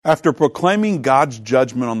After proclaiming God's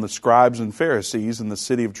judgment on the scribes and Pharisees in the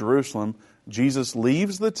city of Jerusalem, Jesus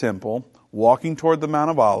leaves the temple, walking toward the Mount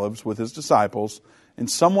of Olives with his disciples, and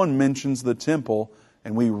someone mentions the temple,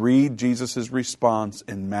 and we read Jesus' response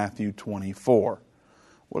in Matthew 24.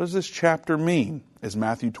 What does this chapter mean? Is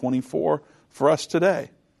Matthew 24 for us today?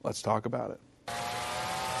 Let's talk about it.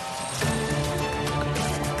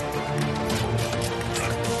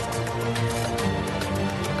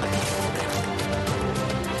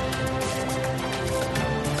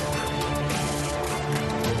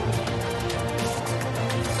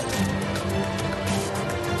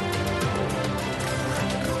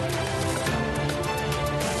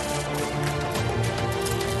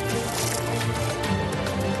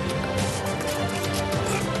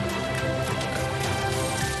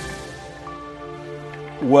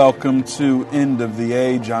 Welcome to End of the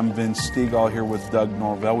Age. I'm Vince Stegall here with Doug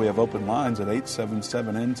Norvell. We have open lines at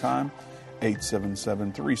 877-END-TIME,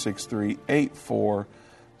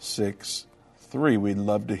 877-363-8463. We'd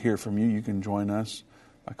love to hear from you. You can join us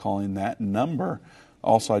by calling that number.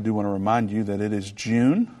 Also, I do want to remind you that it is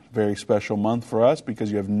June, a very special month for us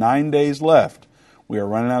because you have 9 days left. We are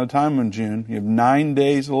running out of time in June. You have 9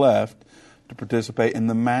 days left to participate in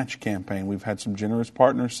the match campaign. We've had some generous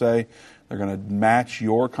partners say they're going to match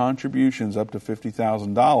your contributions up to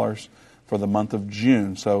 $50,000 for the month of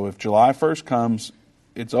June. So if July 1st comes,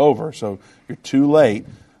 it's over. So you're too late.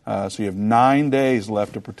 So you have 9 days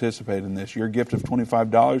left to participate in this. Your gift of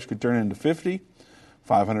 $25 could turn into $50.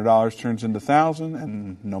 $500 turns into $1,000.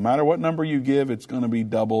 And no matter what number you give, it's going to be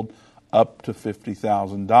doubled up to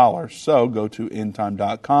 $50,000. So go to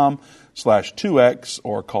endtime.com/2x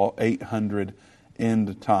or call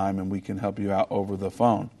 800-END-TIME and we can help you out over the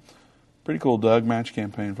phone. Pretty cool, Doug, match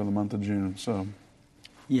campaign for the month of June. So,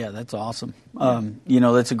 yeah, that's awesome.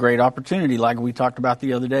 That's a great opportunity like we talked about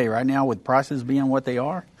the other day. Right now, with prices being what they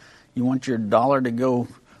are, you want your dollar to go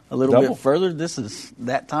a little bit further. This is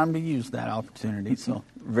that time to use that opportunity. So,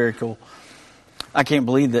 very cool. I can't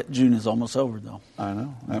believe that June is almost over, though. I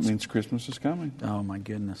know. That means Christmas is coming. Oh, my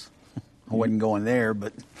goodness. I wasn't going there,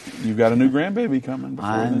 but... You've got a new grandbaby coming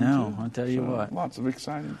before I then, know. too. I'll tell you what. Lots of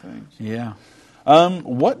exciting things. Yeah.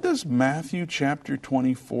 What does Matthew chapter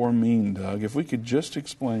 24 mean, Doug? If we could just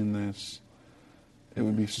explain this, it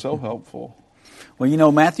would be so helpful.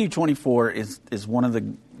 Well, Matthew 24 is one of the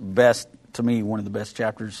best, to me, one of the best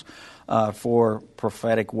chapters for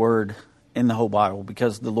prophetic word in the whole Bible,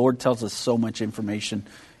 because the Lord tells us so much information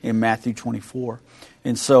in Matthew 24.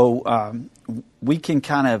 And so we can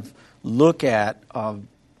kind of look at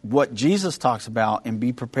what Jesus talks about and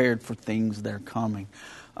be prepared for things that are coming.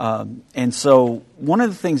 And so one of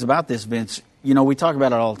the things about this, Vince, we talk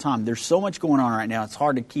about it all the time. There's so much going on right now. It's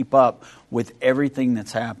hard to keep up with everything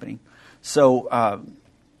that's happening. So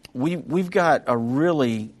we've got a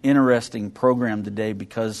really interesting program today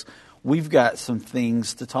because we've got some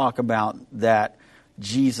things to talk about that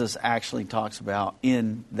Jesus actually talks about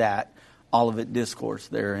in that Olivet Discourse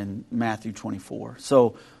there in Matthew 24.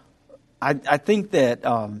 So I think that...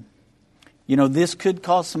 this could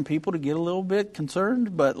cause some people to get a little bit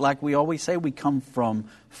concerned, but like we always say, we come from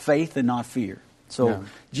faith and not fear. So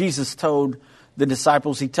Jesus told the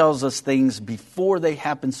disciples, he tells us things before they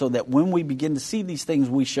happen so that when we begin to see these things,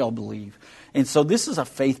 we shall believe. And so this is a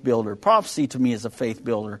faith builder. Prophecy to me is a faith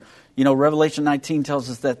builder. Revelation 19 tells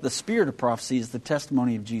us that the spirit of prophecy is the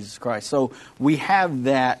testimony of Jesus Christ. So we have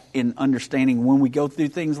that in understanding when we go through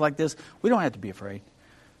things like this. We don't have to be afraid.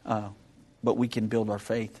 But we can build our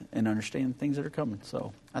faith and understand things that are coming.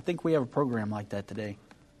 So I think we have a program like that today.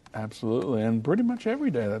 Absolutely. And pretty much every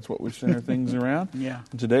day that's what we center things around. Yeah.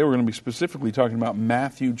 And today we're going to be specifically talking about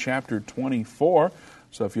Matthew chapter 24.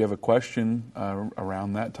 So if you have a question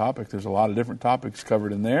around that topic, there's a lot of different topics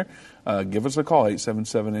covered in there. Give us a call,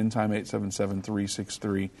 877-END-TIME,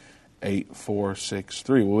 877-363-8463.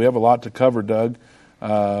 Well, we have a lot to cover, Doug.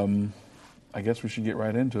 I guess we should get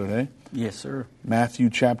right into it, eh? Yes, sir. Matthew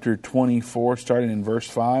chapter 24, starting in verse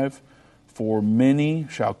 5. For many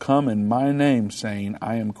shall come in my name, saying,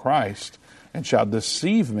 I am Christ, and shall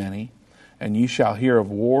deceive many. And ye shall hear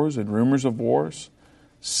of wars and rumors of wars.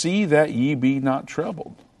 See that ye be not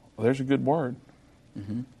troubled. Well, there's a good word.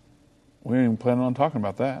 Mm-hmm. We ain't even planning on talking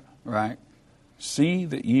about that. Right. See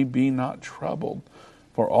that ye be not troubled.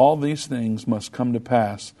 For all these things must come to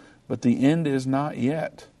pass, but the end is not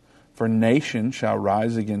yet. For nation shall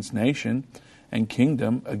rise against nation, and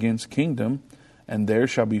kingdom against kingdom, and there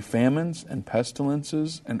shall be famines and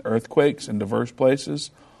pestilences and earthquakes in diverse places.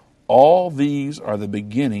 All these are the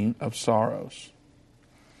beginning of sorrows.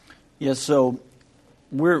 Yeah, so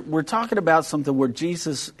we're talking about something where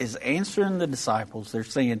Jesus is answering the disciples. They're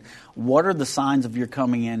saying, what are the signs of your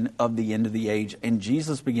coming in of the end of the age? And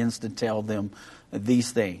Jesus begins to tell them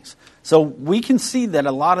these things. So we can see that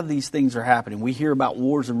a lot of these things are happening. We hear about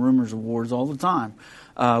wars and rumors of wars all the time.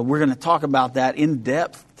 We're going to talk about that in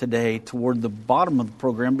depth today toward the bottom of the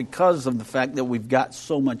program because of the fact that we've got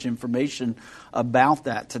so much information about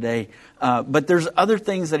that today. But there's other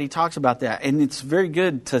things that he talks about that. And it's very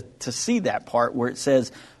good to see that part where it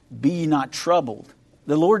says, be ye not troubled.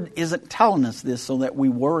 The Lord isn't telling us this so that we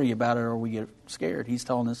worry about it or we get scared. He's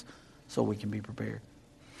telling us so we can be prepared.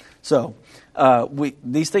 So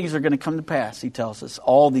these things are going to come to pass, he tells us.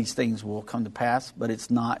 All these things will come to pass, but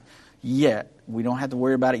it's not yet. We don't have to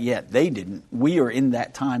worry about it yet. They didn't. We are in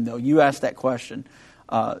that time, though. You asked that question,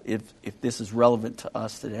 if this is relevant to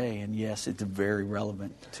us today, and yes, it's very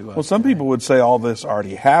relevant to us. Well, some today. people would say all this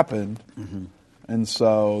already happened, and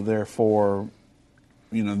so therefore,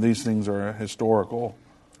 these things are historical.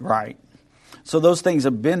 Right. So those things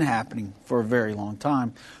have been happening for a very long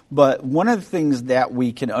time. But one of the things that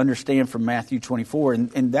we can understand from Matthew 24,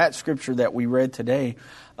 and that scripture that we read today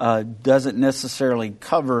doesn't necessarily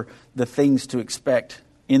cover the things to expect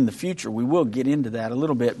in the future. We will get into that a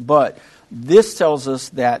little bit. But this tells us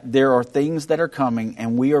that there are things that are coming,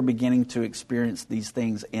 and we are beginning to experience these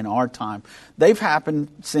things in our time. They've happened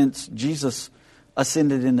since Jesus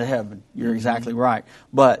ascended into heaven. You're exactly right.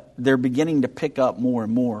 But they're beginning to pick up more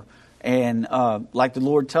and more. And like the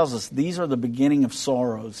Lord tells us, these are the beginning of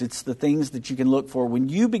sorrows. It's the things that you can look for. When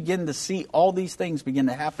you begin to see all these things begin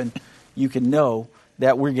to happen, you can know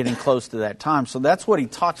that we're getting close to that time. So that's what he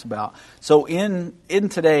talks about. So in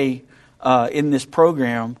today, in this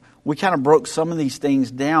program, we kind of broke some of these things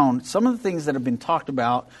down. Some of the things that have been talked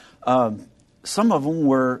about, some of them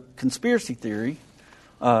were conspiracy theory,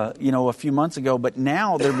 a few months ago. But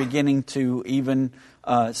now they're beginning to even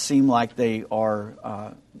seem like they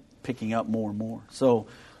are picking up more and more. So,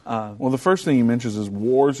 well, the first thing he mentions is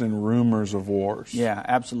wars and rumors of wars. Yeah,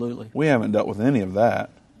 absolutely. We haven't dealt with any of that.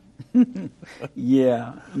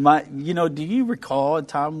 Yeah. Do you recall a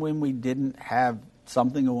time when we didn't have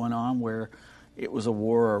something going on where it was a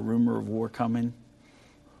war or a rumor of war coming?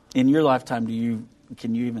 In your lifetime,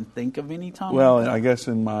 can you even think of any time? Well, I guess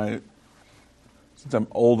since I'm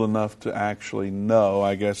old enough to actually know,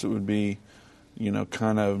 I guess it would be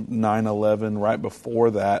kind of 9/11. Right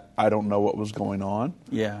before that, I don't know what was going on.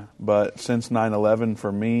 Yeah. But since 9/11,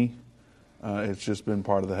 for me, it's just been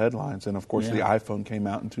part of the headlines. And, of course, the iPhone came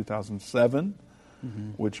out in 2007,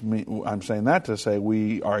 which I'm saying that to say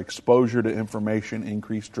our exposure to information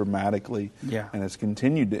increased dramatically. Yeah. And it's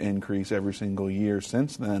continued to increase every single year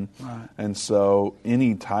since then. Right. And so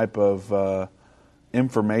any type of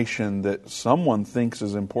information that someone thinks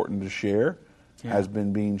is important to share has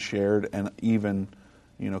been being shared and even,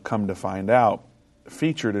 come to find out,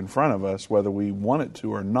 featured in front of us, whether we want it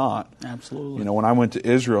to or not. Absolutely. When I went to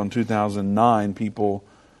Israel in 2009, people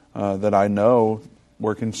that I know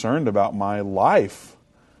were concerned about my life.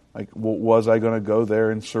 Like, was I going to go there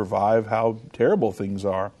and survive how terrible things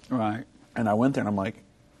are? Right. And I went there and I'm like,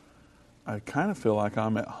 I kind of feel like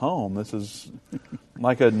I'm at home. This is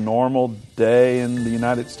like a normal day in the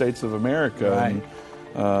United States of America. Right. And,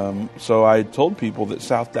 so I told people that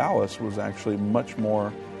South Dallas was actually much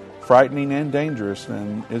more frightening and dangerous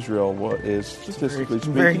than Israel is, statistically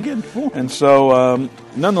speaking. Very good point. And so,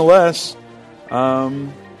 nonetheless, I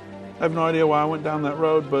have no idea why I went down that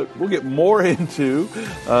road, but we'll get more into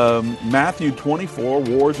Matthew 24,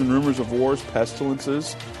 wars and rumors of wars,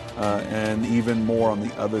 pestilences, and even more on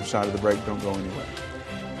the other side of the break. Don't go anywhere.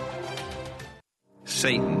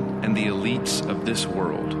 Satan and the elites of this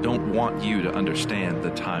world don't want you to understand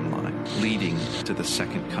the timeline leading to the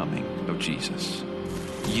second coming of Jesus.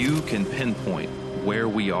 You can pinpoint where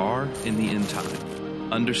we are in the end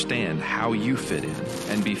time, understand how you fit in,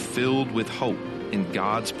 and be filled with hope in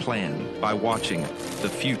God's plan by watching The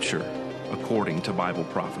Future According to Bible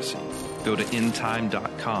Prophecy. Go to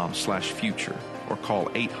endtime.com/future or call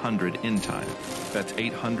 800-END-TIME. That's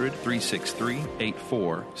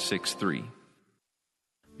 800-363-8463.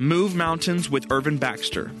 Move Mountains with Irvin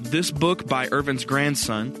Baxter. This book by Irvin's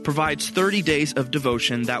grandson provides 30 days of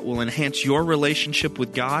devotion that will enhance your relationship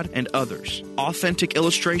with God and others. Authentic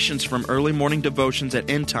illustrations from early morning devotions at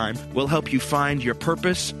End Time will help you find your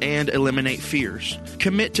purpose and eliminate fears.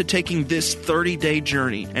 Commit to taking this 30-day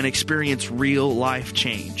journey and experience real life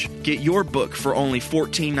change. Get your book for only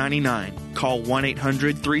 $14.99. Call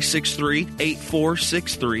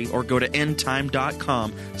 1-800-363-8463 or go to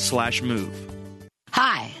endtime.com/move.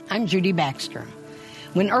 Hi, I'm Judy Baxter.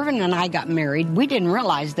 When Irvin and I got married, we didn't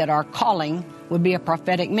realize that our calling would be a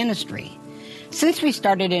prophetic ministry. Since we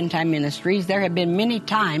started End Time Ministries, there have been many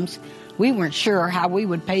times we weren't sure how we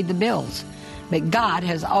would pay the bills, but God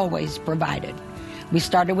has always provided. We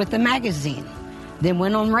started with a magazine, then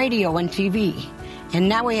went on radio and TV, and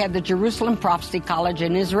now we have the Jerusalem Prophecy College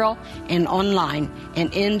in Israel and online and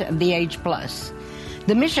End of the Age Plus.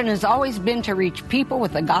 The mission has always been to reach people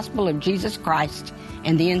with the gospel of Jesus Christ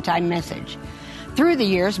and the end time message. Through the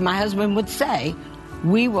years, my husband would say,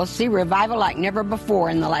 we will see revival like never before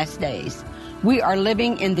in the last days. We are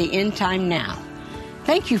living in the end time now.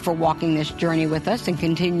 Thank you for walking this journey with us and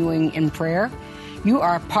continuing in prayer. You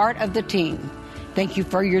are a part of the team. Thank you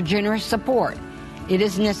for your generous support. It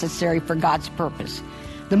is necessary for God's purpose.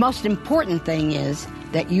 The most important thing is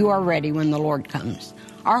that you are ready when the Lord comes.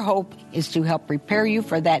 Our hope is to help prepare you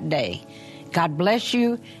for that day. God bless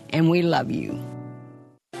you, and we love you.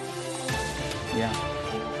 Yeah.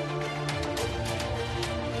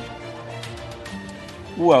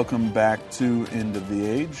 Welcome back to End of the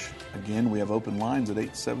Age. Again, we have open lines at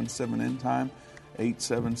 877-END-TIME,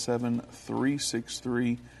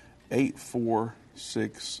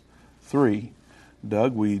 877-363-8463.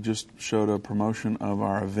 Doug, we just showed a promotion of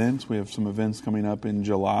our events. We have some events coming up in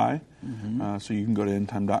July. So you can go to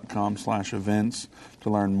endtime.com/events to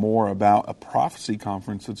learn more about a prophecy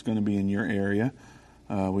conference that's going to be in your area.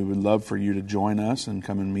 We would love for you to join us and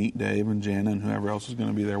come and meet Dave and Jana and whoever else is going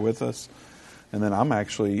to be there with us. And then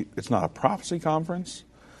it's not a prophecy conference,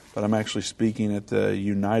 but I'm actually speaking at the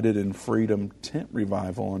United in Freedom Tent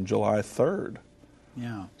Revival on July 3rd.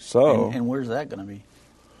 Yeah. So, and where's that going to be?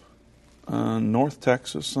 North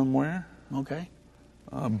Texas somewhere. Okay.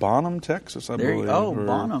 Bonham, Texas, I believe.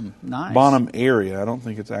 Bonham. Nice. Bonham area. I don't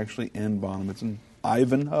think it's actually in Bonham. It's in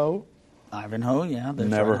Ivanhoe. Ivanhoe, yeah.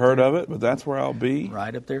 Never heard of it, but that's where I'll be.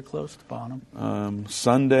 Right up there close to Bonham.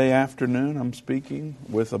 Sunday afternoon, I'm speaking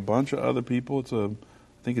with a bunch of other people. I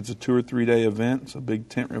think it's a 2 or 3 day event. It's a big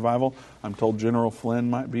tent revival. I'm told General Flynn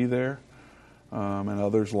might be there, and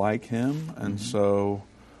others like him. And so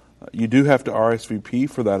you do have to RSVP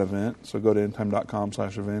for that event. So go to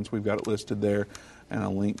endtime.com/events. We've got it listed there, and a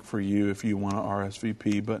link for you if you want to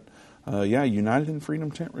RSVP. But United in Freedom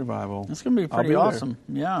Tent Revival. That's going to be pretty awesome.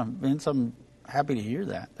 Yeah, Vince, I'm happy to hear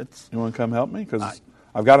that. You want to come help me? Because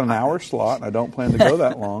I've got an hour slot. I don't plan to go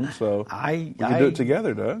that long, so we can do it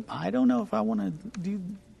together, Doug. I don't know if I want to do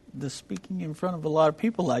the speaking in front of a lot of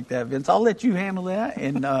people like that, Vince. I'll let you handle that,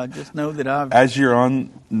 and just know that as you're on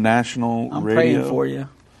national radio. I'm praying for you.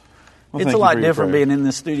 Well, it's a lot different being in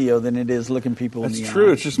the studio than it is looking people in the eye. That's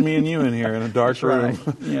true. It's just me and you in here in a dark room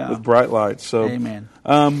with bright lights. So, amen.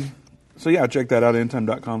 Check that out,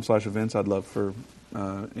 endtime.com/events. I'd love for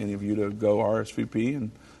any of you to go RSVP,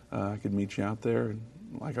 and I could meet you out there. And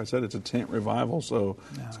like I said, it's a tent revival, so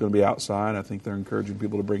it's going to be outside. I think they're encouraging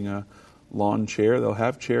people to bring a lawn chair. They'll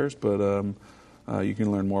have chairs, but you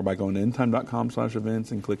can learn more by going to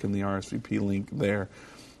endtime.com/events and clicking the RSVP link there.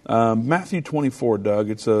 Matthew 24,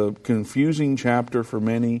 Doug, it's a confusing chapter for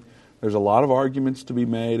many. There's a lot of arguments to be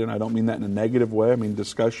made, and I don't mean that in a negative way. I mean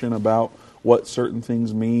discussion about what certain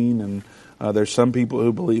things mean, and there's some people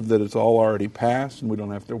who believe that it's all already passed and we don't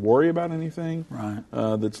have to worry about anything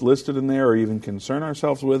that's listed in there or even concern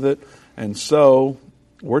ourselves with it. And so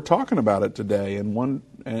we're talking about it today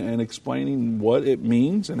and explaining what it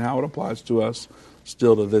means and how it applies to us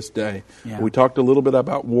still to this day. Yeah. We talked a little bit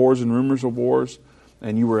about wars and rumors of wars,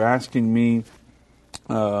 and you were asking me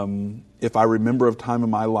if I remember a time in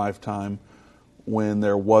my lifetime when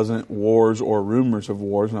there wasn't wars or rumors of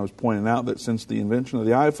wars. And I was pointing out that since the invention of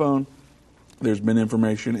the iPhone, there's been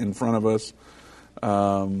information in front of us,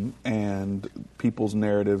 and people's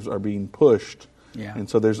narratives are being pushed. Yeah. And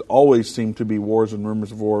so there's always seemed to be wars and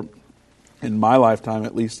rumors of war in my lifetime,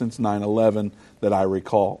 at least since 9/11, that I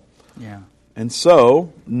recall. Yeah. And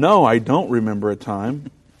so, no, I don't remember a time.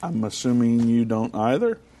 I'm assuming you don't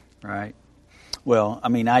either. Right. Well, I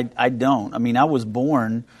mean, I don't. I mean, I was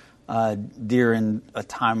born during a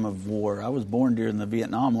time of war. I was born during the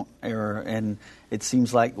Vietnam era, and it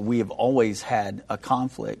seems like we have always had a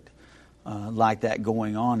conflict like that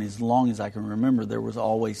going on. As long as I can remember, there was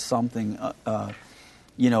always something,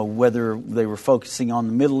 whether they were focusing on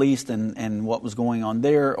the Middle East and what was going on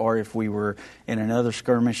there, or if we were in another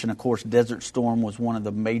skirmish. And, of course, Desert Storm was one of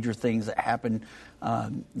the major things that happened,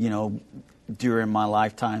 during my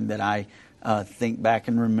lifetime that I think back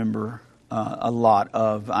and remember a lot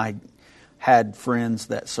of. I had friends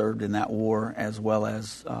that served in that war as well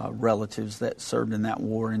as relatives that served in that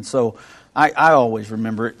war. And so I always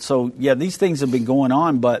remember it. So, yeah, these things have been going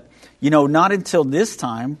on. But, not until this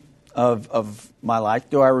time of my life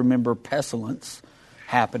do I remember pestilence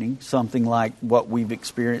happening, something like what we've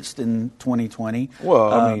experienced in 2020.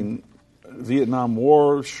 Well, I mean, Vietnam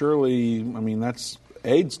War, surely, I mean, that's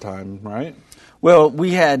AIDS time, right? Well, we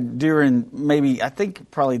had during maybe, I think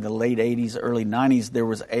probably the late 80s, early 90s, there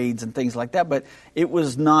was AIDS and things like that, but it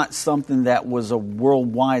was not something that was a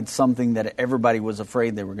worldwide something that everybody was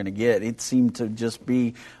afraid they were going to get. It seemed to just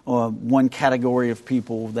be one category of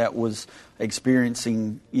people that was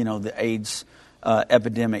experiencing, the AIDS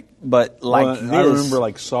epidemic. But like this, I remember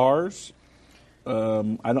like SARS.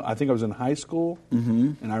 I think I was in high school,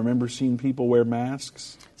 and I remember seeing people wear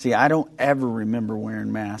masks. See, I don't ever remember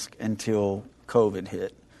wearing masks until COVID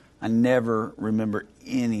hit. I never remember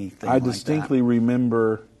anything I like distinctly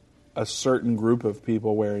remember a certain group of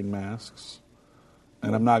people wearing masks,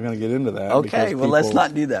 and I'm not going to get into that. Okay, well, let's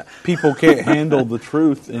not do that. People can't handle the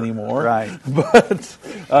truth anymore. Right. But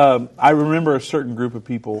I remember a certain group of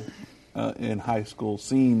people in high school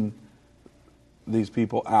seeing these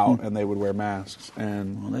people out, and they would wear masks.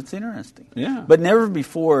 And Well, that's interesting. Yeah. But never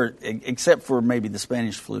before, except for maybe the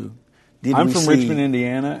Spanish flu, I'm from Richmond,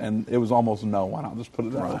 Indiana, and it was almost no one. I'll just put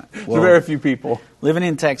it that way. Well, very few people. Living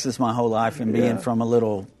in Texas my whole life and being from a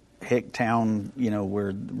little hick town,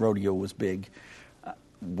 where rodeo was big,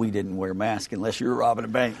 we didn't wear masks unless you were robbing a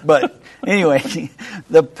bank. But anyway,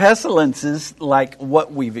 the pestilences, like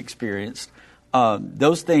what we've experienced,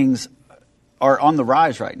 those things are on the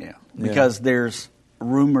rise right now because there's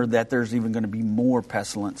rumor that there's even going to be more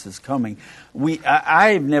pestilences coming.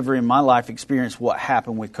 I've never in my life experienced what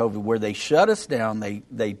happened with COVID, where they shut us down.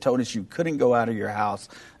 They told us you couldn't go out of your house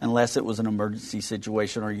unless it was an emergency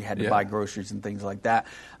situation or you had to buy groceries and things like that.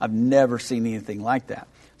 I've never seen anything like that.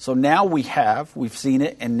 So now we've seen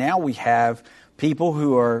it, and now we have people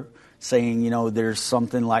who are saying, there's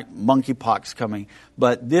something like monkeypox coming.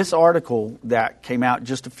 But this article that came out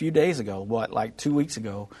just a few days ago, like 2 weeks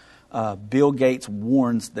ago, Bill Gates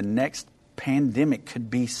warns the next pandemic could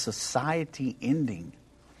be society ending.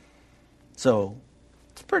 So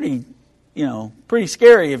it's pretty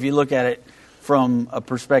scary if you look at it from a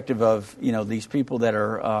perspective of, these people that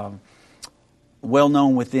are well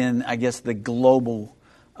known within, I guess, the global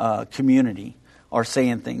community are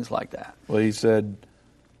saying things like that. Well, he said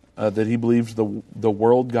that he believes the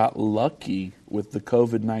world got lucky with the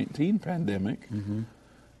COVID-19 pandemic,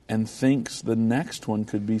 and thinks the next one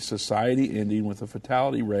could be society ending with a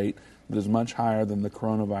fatality rate that is much higher than the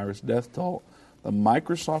coronavirus death toll. The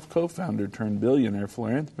Microsoft co-founder turned billionaire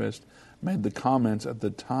philanthropist made the comments at the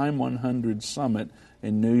Time 100 summit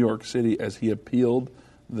in New York City as he appealed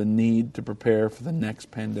the need to prepare for the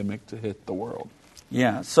next pandemic to hit the world.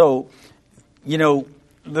 Yeah, so,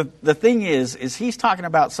 the thing is he's talking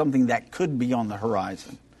about something that could be on the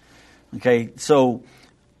horizon. Okay, so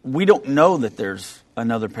we don't know that there's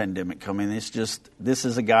another pandemic coming. It's just, this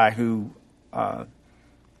is a guy who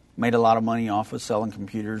made a lot of money off of selling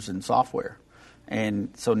computers and software. And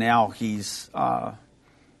so now he's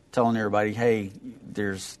telling everybody, hey,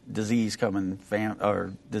 there's disease coming,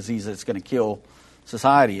 or disease that's going to kill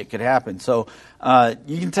society. It could happen. So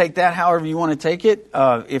you can take that however you want to take it.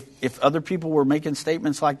 If other people were making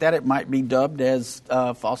statements like that, it might be dubbed as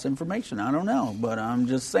false information. I don't know, but I'm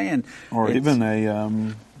just saying. Or even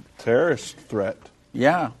a terrorist threat.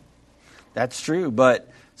 Yeah, that's true. But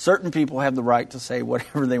certain people have the right to say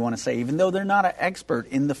whatever they want to say, even though they're not an expert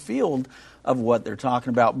in the field of what they're talking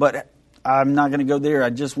about. But I'm not going to go there. I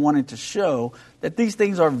just wanted to show that these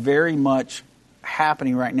things are very much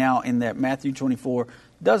happening right now, in that Matthew 24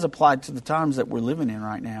 does apply to the times that we're living in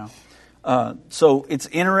right now. So it's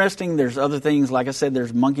interesting. There's other things. Like I said,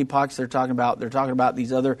 there's monkeypox they're talking about. They're talking about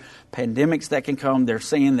these other pandemics that can come. They're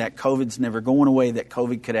saying that COVID's never going away, that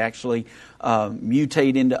COVID could actually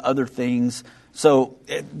mutate into other things. So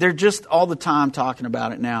they're just all the time talking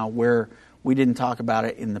about it now, where we didn't talk about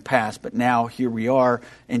it in the past. But now here we are.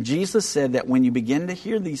 And Jesus said that when you begin to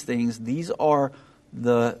hear these things, these are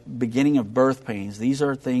the beginning of birth pains. These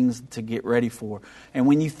are things to get ready for. And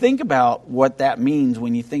when you think about what that means,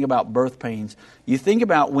 when you think about birth pains, you think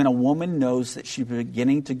about when a woman knows that she's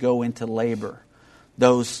beginning to go into labor.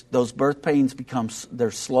 Those birth pains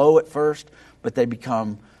they're slow at first, but they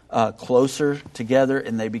become closer together,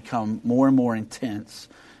 and they become more and more intense.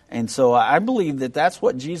 And so I believe that that's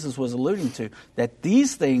what Jesus was alluding to, that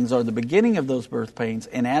these things are the beginning of those birth pains,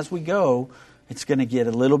 and as we go, it's going to get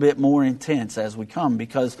a little bit more intense as we come,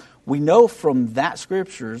 because we know from those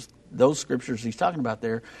scriptures he's talking about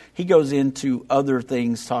there, he goes into other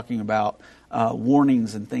things talking about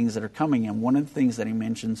warnings and things that are coming. And one of the things that he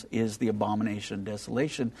mentions is the abomination of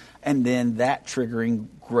desolation, and then that triggering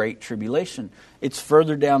great tribulation. It's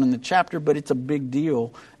further down in the chapter, but it's a big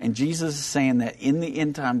deal. And Jesus is saying that in the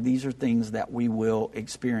end time, these are things that we will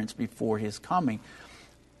experience before his coming.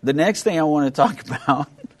 The next thing I want to talk about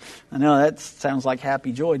I know, that sounds like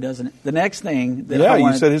happy joy, doesn't it? The next thing that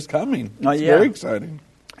you said is coming. It's very exciting.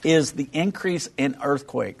 Is the increase in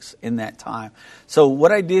earthquakes in that time. So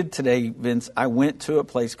what I did today, Vince, I went to a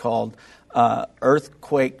place called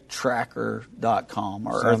earthquaketracker.com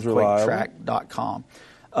or earthquaketrack.com.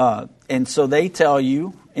 And so they tell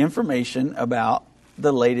you information about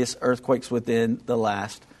the latest earthquakes within the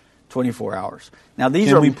last 24 hours. Now,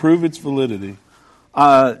 Can we prove its validity?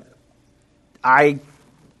 I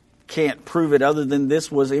can't prove it other than this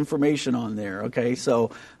was information on there. Okay,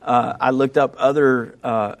 so I looked up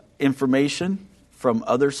other information from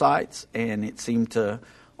other sites, and it seemed to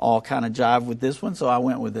all kind of jive with this one, so I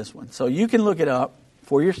went with this one. So you can look it up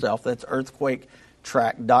for yourself. That's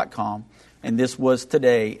earthquaketrack.com, and this was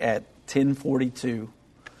today at 10:42,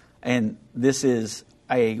 and this is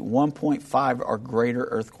a 1.5 or greater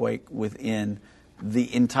earthquake within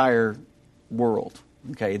the entire world.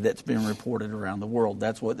 Okay, that's been reported around the world.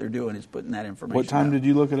 That's what they're doing, is putting that information What time out. did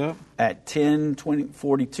you look it up? At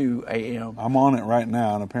 10:42 a.m. I'm on it right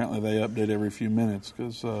now, and apparently they update every few minutes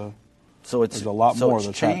because So there's a lot more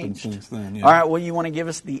that's happened changed since then. Yeah. All right, well, you want to give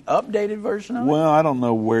us the updated version of it? Well, I don't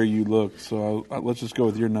know where you looked, so let's just go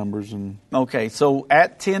with your numbers. Okay, so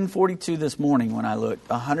at 10:42 this morning when I looked,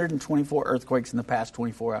 124 earthquakes in the past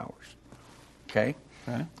 24 hours. Okay?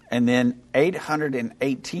 And then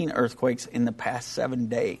 818 earthquakes in the past 7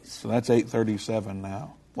 days. So that's 837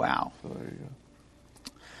 now. Wow. So there you go.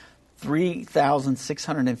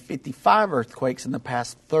 3,655 earthquakes in the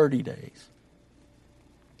past 30 days.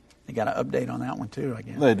 They got an update on that one too, I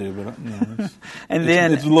guess. They do, but and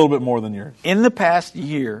then it's a little bit more than yours. In the past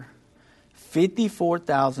year,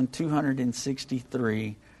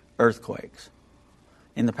 54,263 earthquakes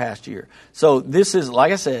in the past year. So this is,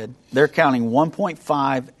 like I said, they're counting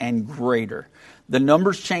 1.5 and greater. The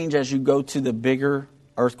numbers change as you go to the bigger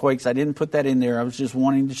earthquakes. I didn't put that in there. I was just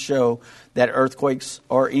wanting to show that earthquakes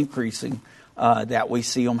are increasing, that we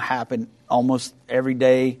see them happen almost every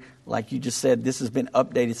day. Like you just said, this has been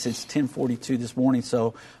updated since 10:42 this morning,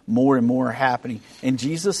 so more and more are happening. And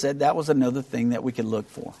Jesus said that was another thing that we could look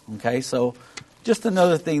for. Okay, so just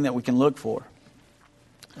another thing that we can look for.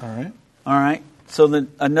 All right. All right. So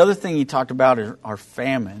another thing he talked about are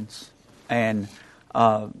famines. And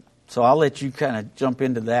so I'll let you kind of jump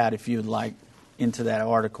into that if you'd like, into that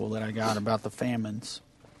article that I got about the famines.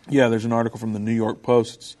 Yeah, there's an article from the New York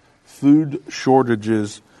Post. Food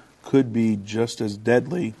shortages could be just as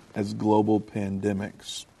deadly as global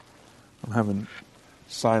pandemics. I'm having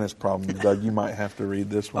sinus problems, Doug. You might have to read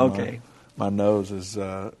this one. Okay. My nose is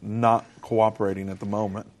not cooperating at the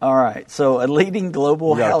moment. All right. So a leading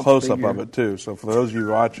global We got health a close-up figure. of it, too. So for those of you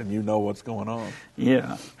watching, you know what's going on.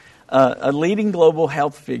 Yeah. A leading global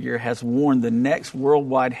health figure has warned the next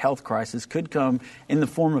worldwide health crisis could come in the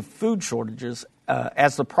form of food shortages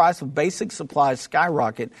as the price of basic supplies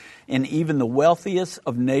skyrocket in even the wealthiest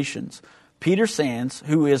of nations. Peter Sands,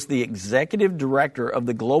 who is the executive director of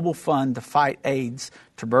the Global Fund to Fight AIDS,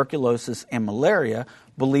 Tuberculosis, and Malaria,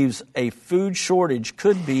 believes a food shortage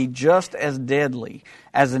could be just as deadly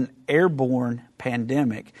as an airborne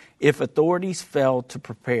pandemic if authorities fail to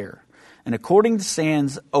prepare. And according to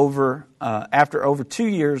Sands, after over 2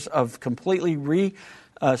 years of completely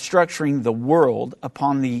restructuring the world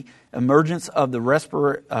upon the emergence of the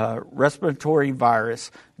respiratory virus,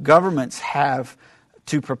 governments have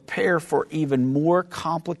to prepare for even more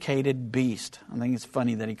complicated beast. I think it's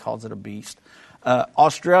funny that he calls it a beast.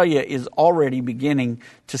 Australia is already beginning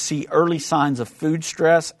to see early signs of food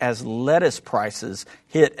stress as lettuce prices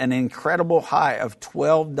hit an incredible high of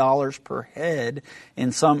 $12 per head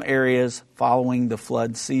in some areas following the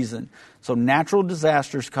flood season. So natural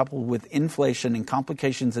disasters coupled with inflation and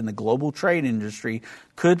complications in the global trade industry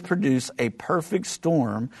could produce a perfect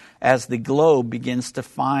storm as the globe begins to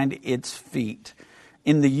find its feet.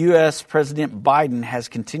 In the U.S., President Biden has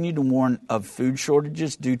continued to warn of food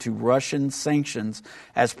shortages due to Russian sanctions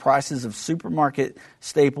as prices of supermarket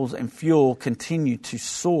staples and fuel continue to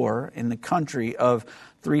soar in the country of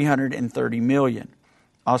 330 million.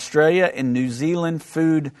 Australia and New Zealand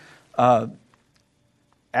food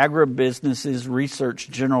agribusinesses research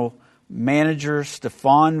general manager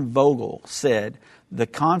Stefan Vogel said the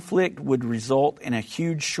conflict would result in a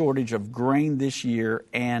huge shortage of grain this year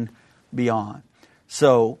and beyond.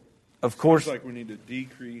 So, of course, Looks like we need to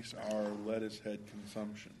decrease our lettuce head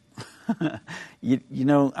consumption. you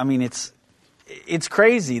know, I mean, it's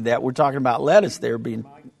crazy that we're talking about lettuce there being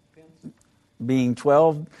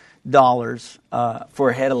 $12 for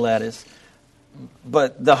a head of lettuce.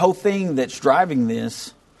 But the whole thing that's driving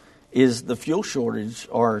this is the fuel shortage,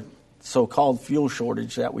 or so-called fuel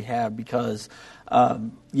shortage that we have because,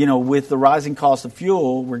 with the rising cost of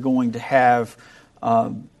fuel, we're going to have,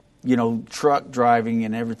 truck driving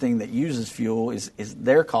and everything that uses fuel is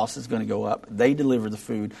their cost is going to go up. They deliver the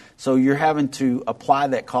food. So you're having to apply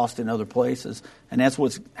that cost in other places. And that's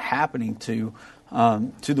what's happening to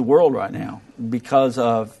the world right now because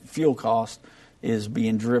of fuel cost is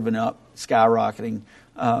being driven up, skyrocketing.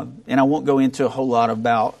 And I won't go into a whole lot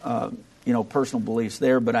about, personal beliefs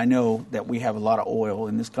there, but I know that we have a lot of oil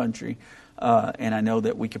in this country. And I know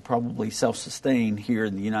that we could probably self-sustain here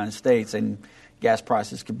in the United States and gas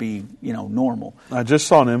prices could be, normal. I just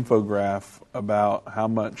saw an infograph about how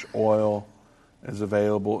much oil is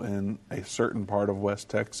available in a certain part of West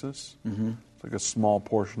Texas. Mm-hmm. It's like a small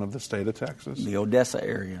portion of the state of Texas. The Odessa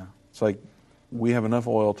area. It's like we have enough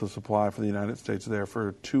oil to supply for the United States there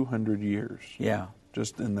for 200 years. Yeah.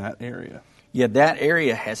 Just in that area. Yeah, that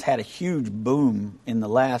area has had a huge boom in the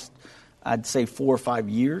last, I'd say, 4 or 5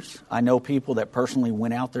 years. I know people that personally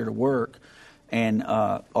went out there to work and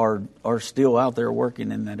are still out there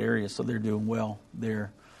working in that area, so they're doing well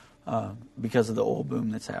there because of the oil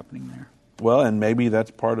boom that's happening there. Well, and maybe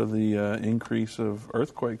that's part of the increase of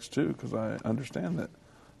earthquakes, too, because I understand that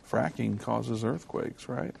fracking causes earthquakes,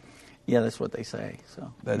 right? Yeah, that's what they say.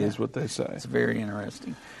 So That is what they say. It's very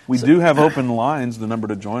interesting. We do have open lines. The number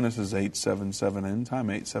to join us is 877-END-TIME,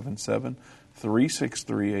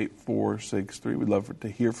 877-363-8463. We'd love to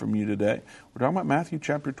hear from you today. We're talking about Matthew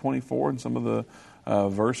chapter 24 and some of the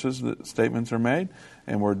verses that statements are made,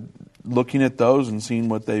 and we're looking at those and seeing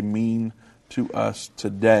what they mean to us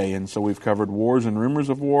today. And so we've covered wars and rumors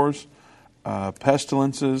of wars,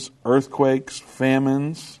 pestilences, earthquakes,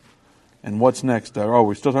 famines. And what's next, Doug? Oh,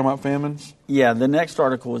 we're still talking about famines? Yeah, the next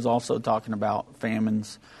article is also talking about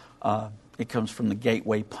famines. It comes from the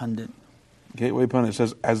Gateway Pundit. Gateway Pundit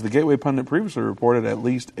says, as the Gateway Pundit previously reported, at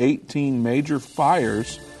least 18 major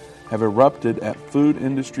fires have erupted at food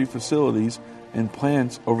industry facilities and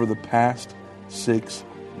plants over the past 6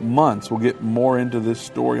 months. We'll get more into this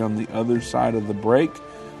story on the other side of the break.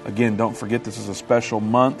 Again, don't forget this is a special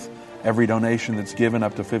month. Every donation that's given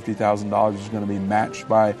up to $50,000 is going to be matched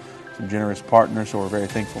by some generous partners, so we're very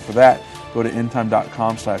thankful for that. Go to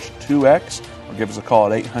endtime.com/2x or give us a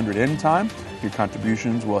call at 800-END-TIME. Your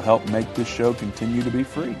contributions will help make this show continue to be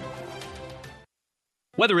free.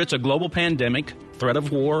 Whether it's a global pandemic, threat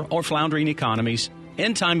of war, or floundering economies,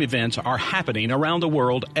 end-time events are happening around the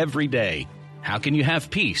world every day. How can you have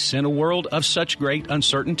peace in a world of such great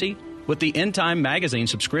uncertainty? With the End Time magazine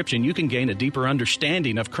subscription, you can gain a deeper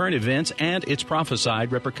understanding of current events and its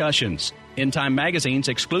prophesied repercussions. End Time magazine's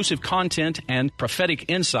exclusive content and prophetic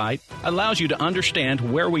insight allows you to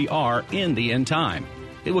understand where we are in the end time.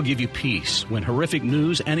 It will give you peace when horrific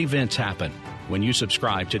news and events happen. When you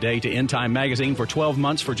subscribe today to End Time magazine for 12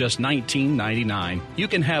 months for just $19.99, you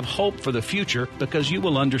can have hope for the future because you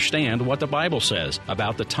will understand what the Bible says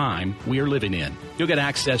about the time we are living in. You'll get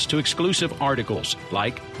access to exclusive articles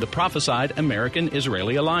like the Prophesied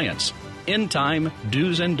American-Israeli Alliance, End Time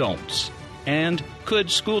Do's and Don'ts, and Could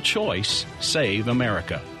School Choice Save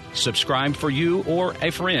America? Subscribe for you or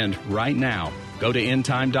a friend right now. Go to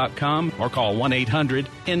endtime.com or call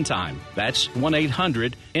 1-800-END-TIME. That's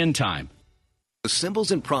 1-800-END-TIME. The symbols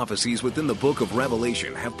and prophecies within the book of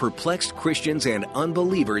Revelation have perplexed Christians and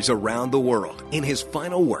unbelievers around the world. In his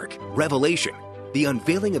final work, Revelation, The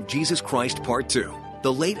Unveiling of Jesus Christ Part 2,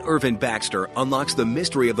 the late Irvin Baxter unlocks the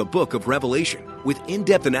mystery of the book of Revelation with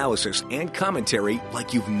in-depth analysis and commentary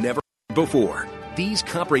like you've never heard before. These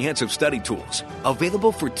comprehensive study tools,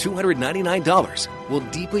 available for $299, will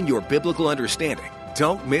deepen your biblical understanding.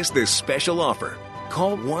 Don't miss this special offer.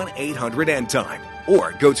 Call 1-800-END-TIME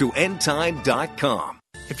or go to endtime.com.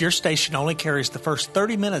 If your station only carries the first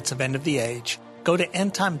 30 minutes of End of the Age, go to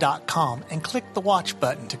endtime.com and click the watch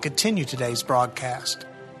button to continue today's broadcast.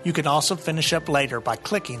 You can also finish up later by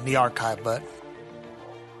clicking the archive button.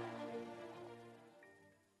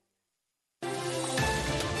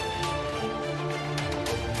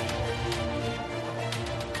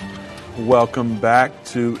 Welcome back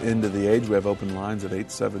to End of the Age. We have open lines at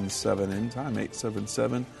 877-END-TIME,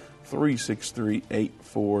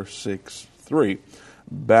 877-363-8463.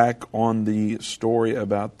 Back on the story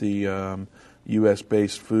about the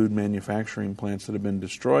U.S.-based food manufacturing plants that have been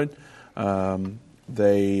destroyed. 18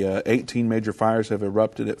 major fires have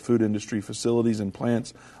erupted at food industry facilities and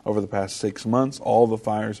plants over the past 6 months. All the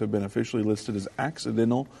fires have been officially listed as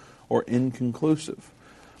accidental or inconclusive.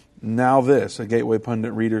 Now this, a Gateway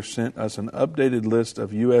Pundit reader sent us an updated list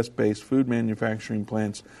of U.S.-based food manufacturing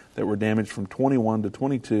plants that were damaged from 21 to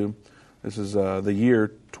 22. This is the year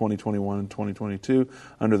 2021 and 2022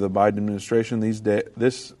 under the Biden administration.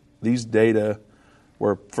 This these data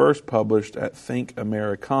were first published at Think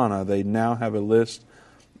Americana. They now have a list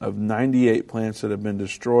of 98 plants that have been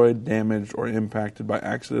destroyed, damaged, or impacted by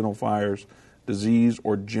accidental fires, disease,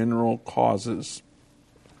 or general causes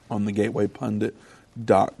on the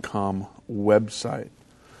GatewayPundit.com website.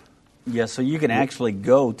 Yeah, so you can actually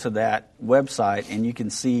go to that website and you can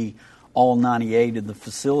see all 98 of the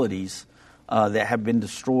facilities that have been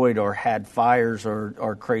destroyed or had fires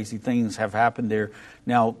or crazy things have happened there.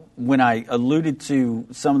 Now, when I alluded to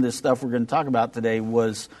some of this stuff we're going to talk about today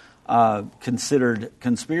was considered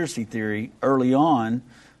conspiracy theory early on.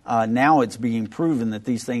 Now it's being proven that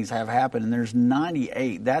these things have happened, and there's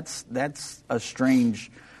 98. That's a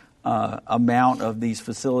strange amount of these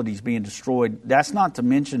facilities being destroyed. That's not to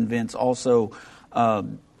mention, Vince, also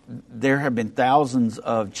there have been thousands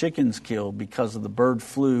of chickens killed because of the bird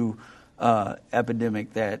flu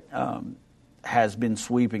epidemic that has been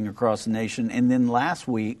sweeping across the nation. And then last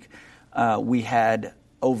week we had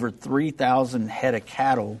over 3,000 head of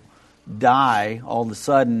cattle die all of a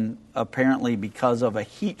sudden, apparently because of a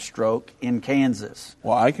heat stroke in Kansas.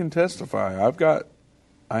 Well, I can testify.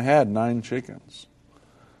 I had 9 chickens,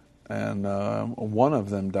 and one of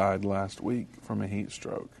them died last week from a heat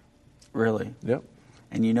stroke. Really? Yep.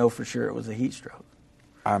 And you know for sure it was a heat stroke?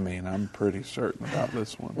 I mean, I'm pretty certain about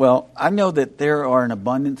this one. Well, I know that there are an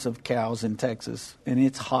abundance of cows in Texas, and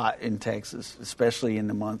it's hot in Texas, especially in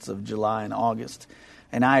the months of July and August.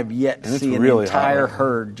 And I have yet to see an entire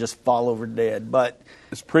herd just fall over dead. But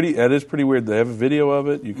it is pretty weird. They have a video of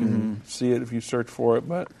it. You can see it if you search for it.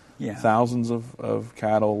 But thousands of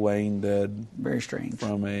cattle laying dead. Very strange.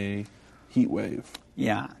 From a heat wave.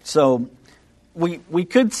 Yeah. So we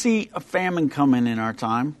could see a famine coming in our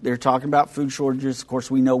time. They're talking about food shortages. Of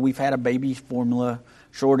course, we know we've had a baby formula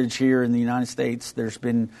shortage here in the United States. There's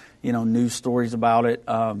been, news stories about it.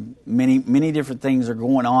 Many different things are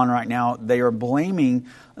going on right now. They are blaming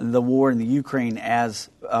the war in the Ukraine as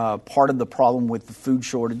part of the problem with the food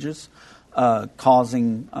shortages,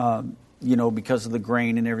 causing, because of the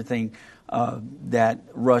grain and everything that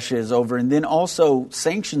Russia is over. And then also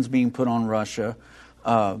sanctions being put on Russia,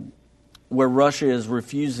 where Russia is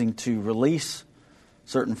refusing to release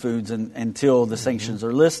certain foods until the sanctions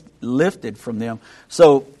are lifted from them.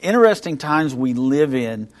 So interesting times we live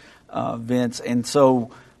in, Vince. And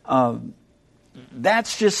so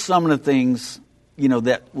that's just some of the things,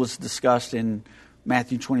 that was discussed in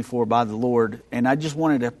Matthew 24 by the Lord. And I just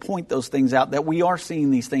wanted to point those things out, that we are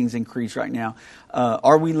seeing these things increase right now.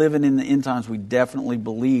 Are we living in the end times? We definitely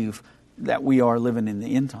believe that we are living in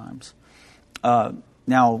the end times.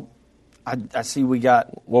 Now, I see we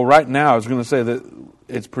got... Well, right now, I was going to say that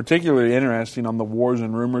it's particularly interesting on the wars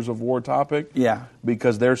and rumors of war topic. Yeah.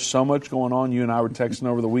 Because there's so much going on. You and I were texting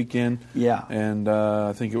over the weekend. Yeah. And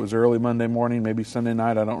I think it was early Monday morning, maybe Sunday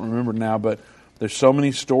night. I don't remember now. But there's so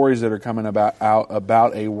many stories that are coming about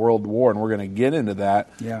a world war, and we're going to get into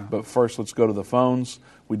that. Yeah. But first, let's go to the phones.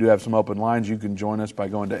 We do have some open lines. You can join us by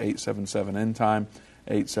going to 877-END-TIME,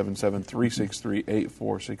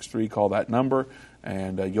 877-363-8463. Call that number,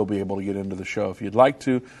 and you'll be able to get into the show if you'd like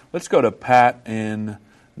to. Let's go to Pat in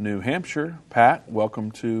New Hampshire. Pat, welcome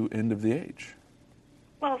to End of the Age.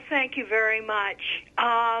 Well, thank you very much.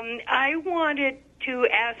 I wanted to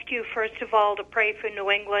ask you, first of all, to pray for New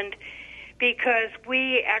England, because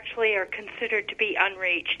we actually are considered to be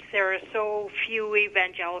unreached. There are so few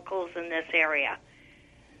evangelicals in this area.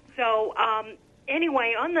 So,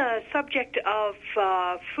 anyway, on the subject of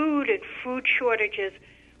food and food shortages,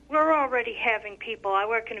 we're already having people, I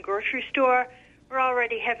work in a grocery store, we're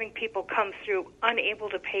already having people come through unable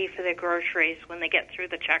to pay for their groceries when they get through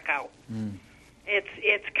the checkout.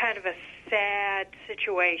 It's kind of a sad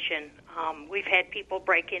situation. We've had people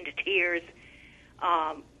break into tears.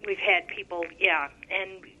 We've had people,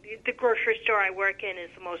 and the grocery store I work in is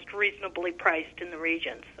the most reasonably priced in the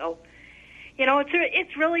region. So,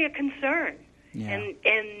 it's really a concern. Yeah.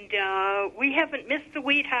 And we haven't missed the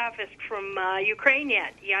wheat harvest from Ukraine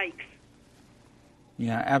yet. Yikes.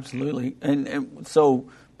 Yeah, absolutely. And so,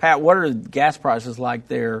 Pat, what are gas prices like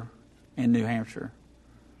there in New Hampshire?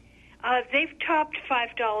 They've topped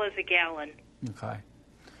 $5 a gallon. Okay.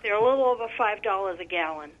 They're a little over $5 a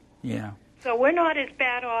gallon. Yeah. So we're not as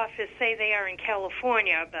bad off as, say, they are in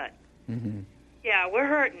California, but, we're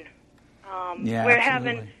hurting. We're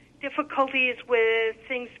having difficulties with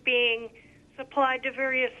things being supplied to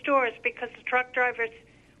various stores because the truck drivers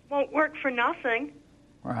won't work for nothing.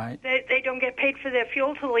 Right. They don't get paid for their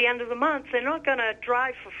fuel till the end of the month. They're not going to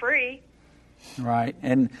drive for free. Right.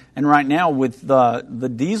 And right now with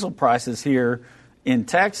the diesel prices here in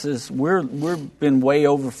Texas, we've been way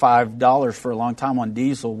over $5 for a long time on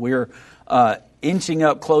diesel. We're inching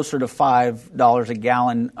up closer to $5 a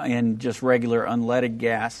gallon in just regular unleaded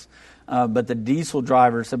gas. But the diesel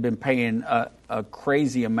drivers have been paying a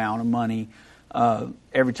crazy amount of money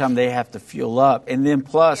every time they have to fuel up. And then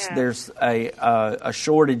plus there's a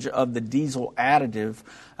shortage of the diesel additive.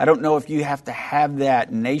 I don't know if you have to have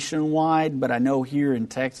that nationwide, but I know here in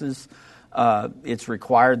Texas it's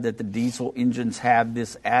required that the diesel engines have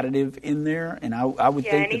this additive in there. And I would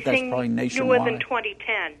think that that's probably nationwide. Newer than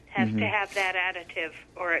 2010 has to have that additive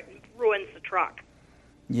or it ruins the truck.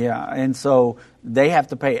 Yeah, and so they have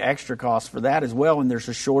to pay extra costs for that as well, and there's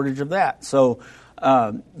a shortage of that. So,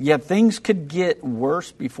 things could get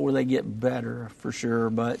worse before they get better, for sure.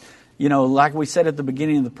 But, like we said at the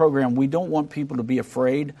beginning of the program, we don't want people to be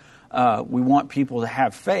afraid. We want people to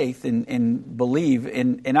have faith and believe.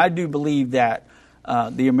 And I do believe that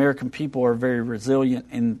the American people are very resilient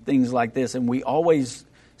in things like this, and we always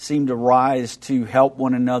seem to rise to help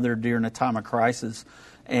one another during a time of crisis.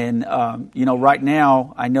 And, right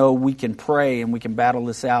now, I know we can pray and we can battle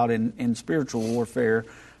this out in spiritual warfare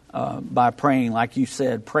by praying, like you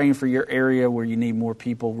said, praying for your area where you need more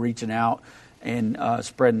people reaching out and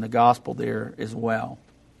spreading the gospel there as well.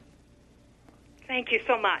 Thank you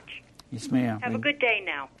so much. Yes, ma'am. Have a good day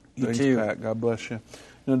now. You too. Pat. God bless you.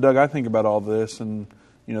 Doug, I think about all this, and,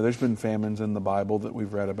 there's been famines in the Bible that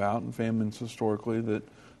we've read about, and famines historically that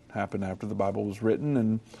happened after the Bible was written,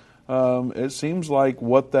 and it seems like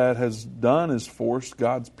what that has done is forced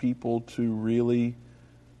God's people to really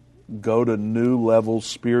go to new levels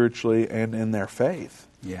spiritually and in their faith.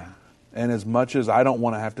 Yeah. And as much as I don't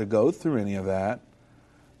want to have to go through any of that,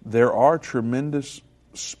 there are tremendous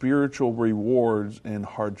spiritual rewards in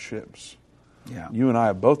hardships. Yeah. You and I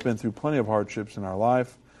have both been through plenty of hardships in our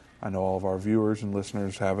life. I know all of our viewers and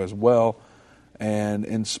listeners have as well. And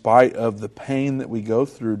in spite of the pain that we go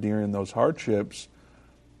through during those hardships,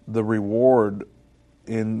 the reward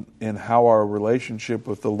in how our relationship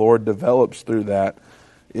with the Lord develops through that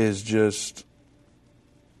is just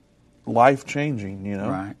life-changing,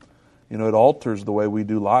 Right. It alters the way we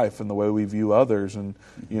do life and the way we view others. And,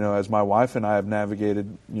 as my wife and I have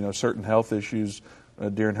navigated, certain health issues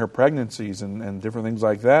during her pregnancies and different things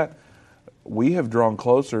like that, we have drawn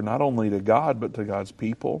closer not only to God but to God's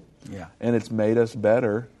people. Yeah. And it's made us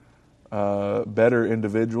better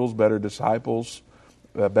individuals, better disciples,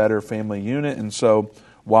 a better family unit. And so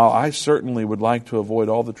while I certainly would like to avoid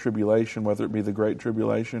all the tribulation, whether it be the Great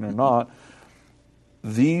Tribulation or not,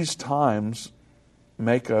 these times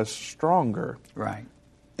make us stronger. Right.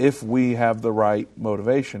 If we have the right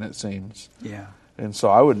motivation, it seems. Yeah. And so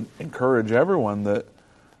I would encourage everyone that,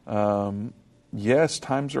 yes,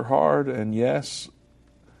 times are hard, and yes,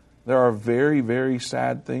 there are very, very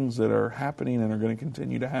sad things that are happening and are going to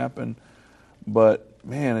continue to happen. But,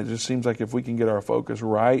 man, it just seems like if we can get our focus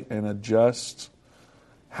right and adjust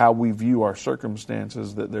how we view our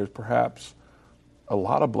circumstances, that there's perhaps a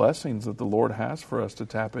lot of blessings that the Lord has for us to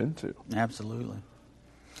tap into. Absolutely.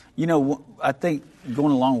 I think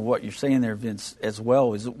going along with what you're saying there, Vince, as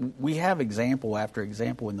well, is we have example after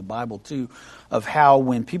example in the Bible, too, of how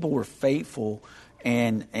when people were faithful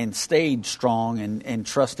and stayed strong and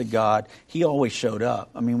trusted God, He always showed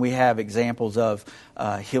up. I mean, we have examples of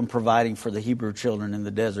Him providing for the Hebrew children in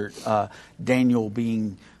the desert, Daniel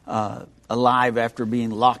being alive after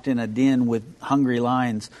being locked in a den with hungry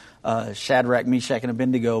lions, Shadrach, Meshach, and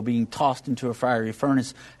Abednego being tossed into a fiery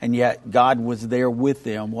furnace, and yet God was there with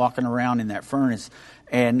them, walking around in that furnace,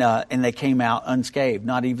 and they came out unscathed.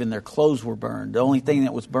 Not even their clothes were burned. The only thing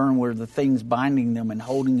that was burned were the things binding them and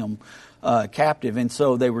holding them captive, and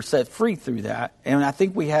so they were set free through that. And I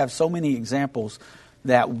think we have so many examples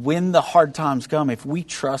that when the hard times come, if we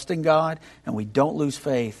trust in God and we don't lose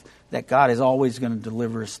faith, that God is always going to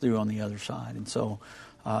deliver us through on the other side. And so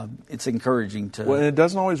it's encouraging to... Well, and it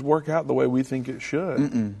doesn't always work out the way we think it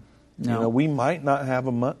should. No. We might not have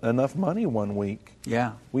enough money one week.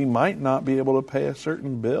 Yeah. We might not be able to pay a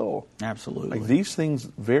certain bill. Absolutely. Like, these things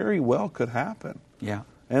very well could happen. Yeah.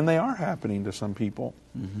 And they are happening to some people.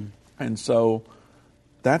 Mm-hmm. And so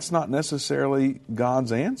that's not necessarily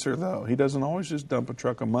God's answer, though. He doesn't always just dump a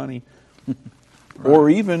truck of money Right. or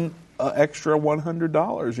even an extra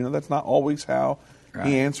 $100. That's not always how Right.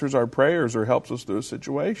 He answers our prayers or helps us through a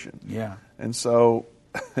situation. Yeah. And so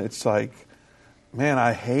it's like, man,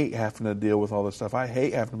 I hate having to deal with all this stuff. I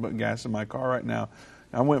hate having to put gas in my car right now.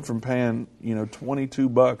 I went from paying,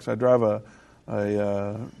 $22. I drive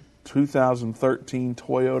a 2013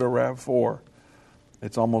 Toyota RAV4.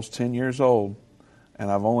 It's almost 10 years old,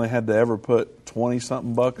 and I've only had to ever put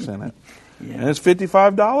 20-something bucks in it. Yeah. And it's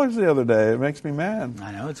 $55 the other day. It makes me mad.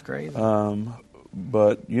 I know, it's crazy.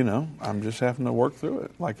 But, I'm just having to work through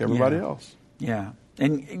it like everybody else. Yeah.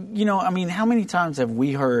 And, how many times have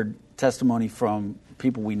we heard testimony from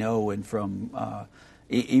people we know and from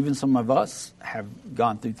even some of us have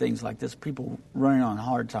gone through things like this, people running on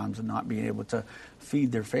hard times and not being able to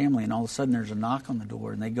feed their family, and all of a sudden there's a knock on the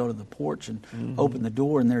door, and they go to the porch and open the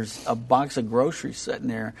door, and there's a box of groceries sitting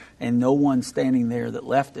there, and no one standing there that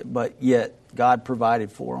left it, but yet God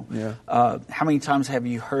provided for them. Yeah. How many times have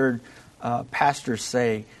you heard pastors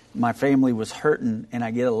say, my family was hurting, and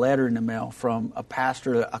I get a letter in the mail from a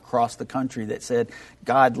pastor across the country that said,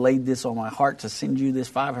 God laid this on my heart to send you this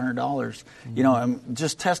 $500.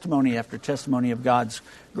 Just testimony after testimony of God's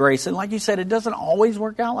grace. And like you said, it doesn't always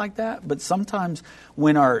work out like that, but sometimes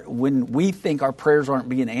when we think our prayers aren't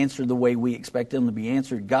being answered the way we expect them to be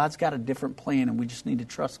answered, God's got a different plan, and we just need to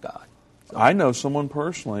trust God. I know someone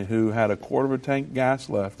personally who had a quarter of a tank gas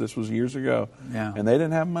left. This was years ago. Yeah. And they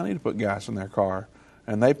didn't have money to put gas in their car.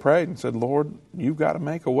 And they prayed and said, Lord, you've got to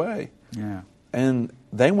make a way. Yeah. And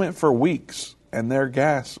they went for weeks, and their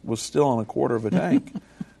gas was still on a quarter of a tank.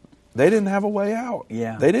 They didn't have a way out.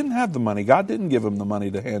 Yeah. They didn't have the money. God didn't give them the money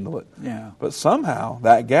to handle it. Yeah. But somehow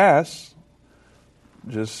that gas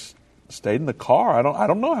just stayed in the car. I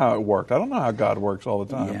don't know how it worked. I don't know how God works all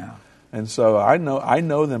the time. Yeah. And so I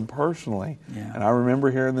know them personally, Yeah. and I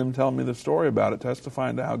remember hearing them tell me the story about it,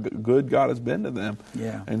 testifying to how good God has been to them.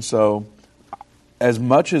 Yeah. And so, as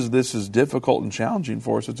much as this is difficult and challenging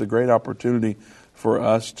for us, it's a great opportunity for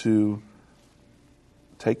us to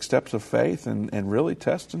take steps of faith and really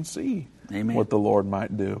test and see Amen. what the Lord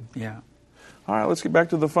might do. Yeah. All right, let's get back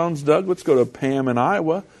to the phones, Doug. Let's go to Pam in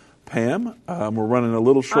Iowa. Pam, we're running a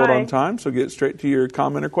little short Hi. on time, so get straight to your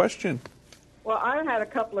comment or question. Well, I had a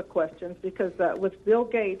couple of questions because with Bill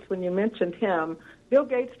Gates, when you mentioned him, Bill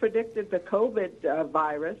Gates predicted the COVID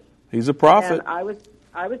virus. He's a prophet. And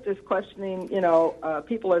I was just questioning,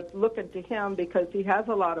 people are looking to him because he has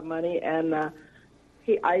a lot of money, and I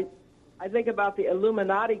think about the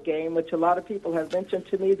Illuminati game, which a lot of people have mentioned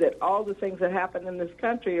to me that all the things that happen in this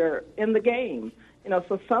country are in the game.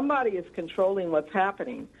 So somebody is controlling what's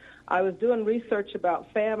happening. I was doing research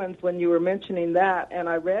about famines when you were mentioning that, and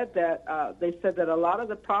I read that they said that a lot of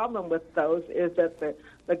the problem with those is that the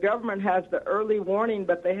government has the early warning,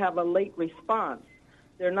 but they have a late response.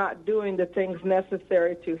 They're not doing the things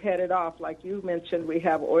necessary to head it off. Like you mentioned, we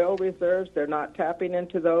have oil reserves. They're not tapping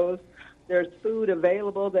into those. There's food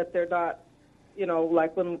available that they're not,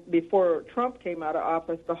 like before Trump came out of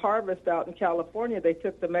office, the harvest out in California, they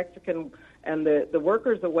took the Mexican and the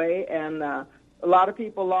workers away, and a lot of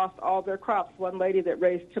people lost all their crops. One lady that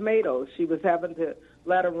raised tomatoes, she was having to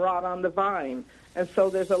let them rot on the vine. And so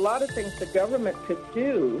there's a lot of things the government could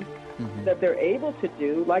do that they're able to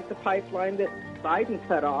do, like the pipeline that Biden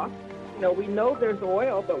cut off. We know there's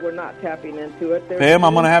oil, but we're not tapping into it. Pam,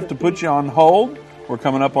 I'm going to have to put you on hold. We're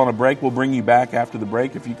coming up on a break. We'll bring you back after the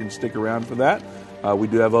break if you can stick around for that. We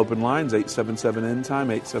do have open lines, 877-END-TIME,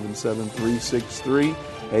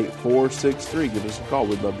 877-363-8463. Give us a call.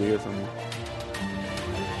 We'd love to hear from you.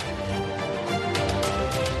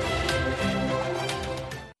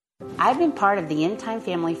 I've been part of the End Time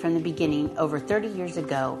family from the beginning over 30 years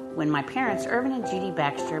ago when my parents, Irvin and Judy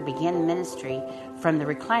Baxter, began ministry from the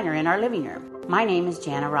recliner in our living room. My name is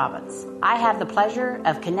Jana Robbins. I have the pleasure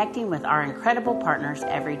of connecting with our incredible partners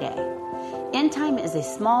every day. End Time is a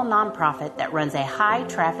small nonprofit that runs a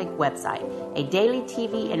high-traffic website, a daily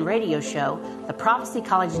TV and radio show, the Prophecy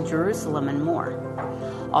College in Jerusalem, and more.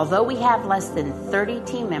 Although we have less than 30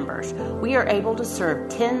 team members, we are able to serve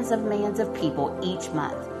tens of millions of people each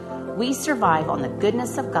month. We survive on the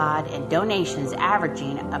goodness of God and donations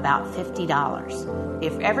averaging about $50.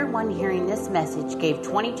 If everyone hearing this message gave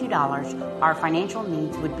 $22, our financial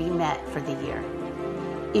needs would be met for the year.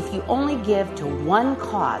 If you only give to one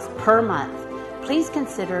cause per month, please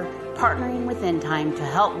consider partnering with End Time to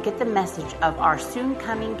help get the message of our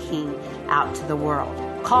soon-coming King out to the world.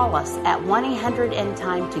 Call us at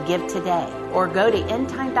 1-800-END-TIME to give today, or go to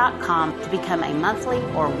endtime.com to become a monthly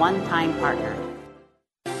or one-time partner.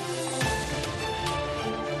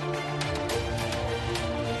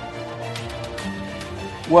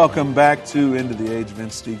 Welcome back to End of the Age.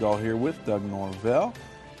 Vince Stegall here with Doug Norvell.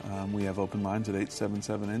 We have open lines at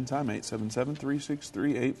 877-END-TIME,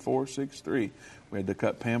 877-363-8463. We had to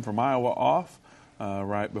cut Pam from Iowa off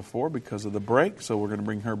right before because of the break, so we're going to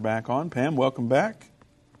bring her back on. Pam, welcome back.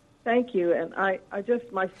 Thank you. And my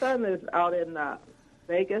son is out in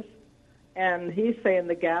Vegas, and he's saying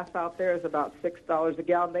the gas out there is about $6 a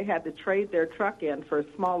gallon. They had to trade their truck in for a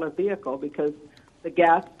smaller vehicle because the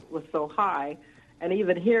gas was so high. And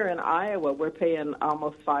even here in Iowa, we're paying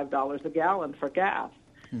almost $5 a gallon for gas.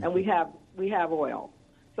 And we have we have oil.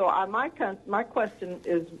 So my question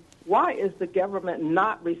is, why is the government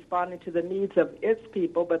not responding to the needs of its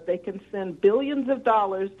people, but they can send billions of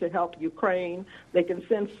dollars to help Ukraine? They can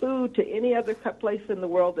send food to any other place in the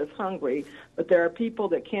world that's hungry, but there are people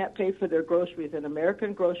that can't pay for their groceries in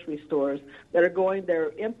American grocery stores that are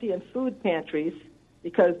they're emptying food pantries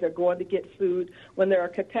because they're going to get food. When there are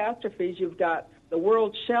catastrophes, you've got the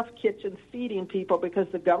World Chef Kitchen feeding people because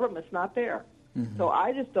the government's not there. Mm-hmm. So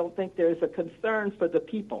I just don't think there's a concern for the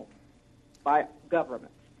people by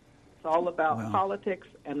government. It's all about politics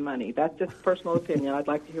and money. That's just personal opinion. I'd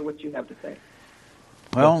like to hear what you have to say.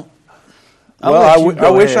 Well, I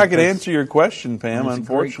wish I could answer your question, Pam.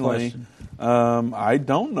 Unfortunately, I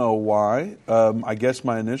don't know why. I guess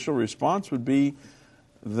my initial response would be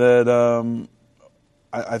that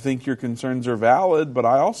I think your concerns are valid, but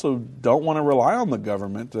I also don't want to rely on the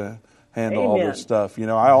government to handle all this stuff.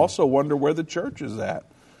 I also wonder where the church is at.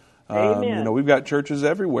 We've got churches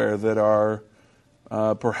everywhere that are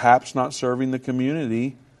perhaps not serving the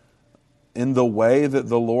community in the way that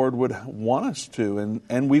the Lord would want us to.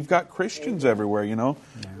 And we've got Christians everywhere,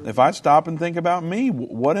 If I stop and think about me,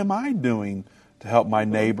 what am I doing to help my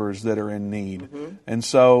neighbors that are in need? Mm-hmm. And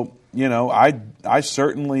so, I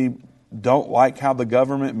certainly don't like how the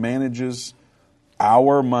government manages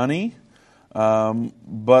our money,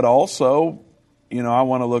 but also, I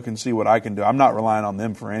want to look and see what I can do. I'm not relying on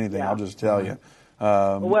them for anything. I'll just tell you.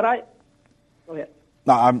 Go ahead.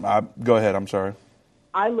 No, go ahead. I'm sorry.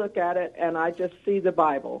 I look at it and I just see the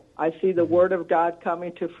Bible. I see the Word of God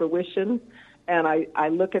coming to fruition, and I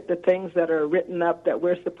look at the things that are written up that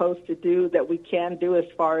we're supposed to do, that we can do as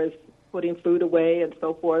far as putting food away and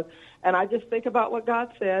so forth. And I just think about what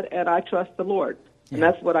God said, and I trust the Lord. Yeah. And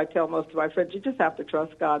that's what I tell most of my friends. You just have to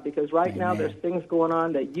trust God, because right now there's things going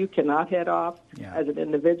on that you cannot head off as an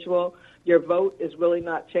individual. Your vote is really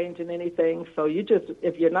not changing anything. So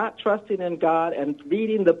if you're not trusting in God and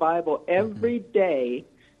reading the Bible every day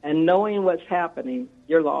and knowing what's happening,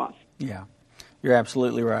 you're lost. Yeah, you're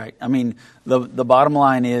absolutely right. I mean, the bottom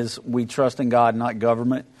line is we trust in God, not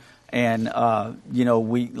government. And,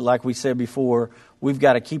 like we said before, we've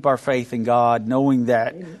got to keep our faith in God, knowing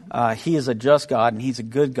that He is a just God and He's a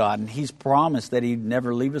good God, and He's promised that He'd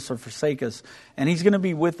never leave us or forsake us. And He's going to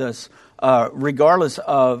be with us regardless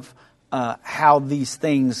of how these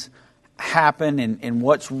things happen and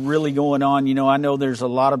what's really going on. I know there's a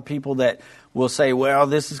lot of people that will say, well,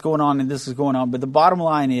 this is going on and this is going on. But the bottom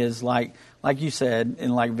line is, like you said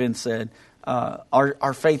and like Vince said,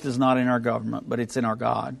 our faith is not in our government, but it's in our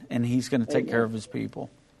God, and He's going to take care of His people.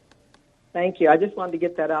 Thank you. I just wanted to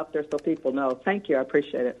get that out there so people know. Thank you. I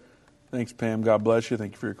appreciate it. Thanks, Pam. God bless you.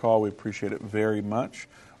 Thank you for your call. We appreciate it very much.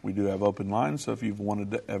 We do have open lines, so if you've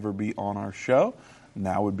wanted to ever be on our show,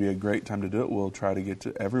 now would be a great time to do it. We'll try to get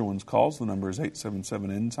to everyone's calls. The number is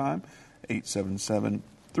 877-END-TIME,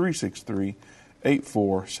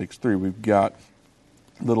 877-363-8463. We've got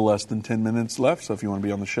a little less than 10 minutes left, so if you want to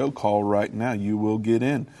be on the show, call right now. You will get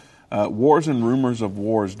in. Wars and rumors of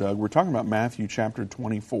wars, Doug. We're talking about Matthew chapter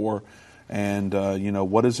 24, and,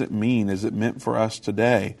 what does it mean? Is it meant for us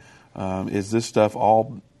today? Is this stuff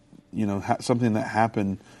all, something that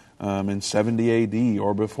happened in 70 A.D.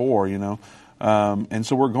 or before, And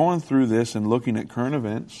so we're going through this and looking at current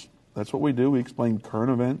events. That's what we do. We explain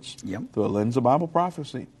current events through a lens of Bible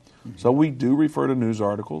prophecy. Mm-hmm. So we do refer to news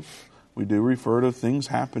articles. We do refer to things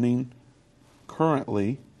happening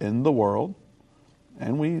currently in the world.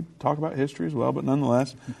 And we talk about history as well, but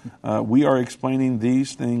nonetheless, we are explaining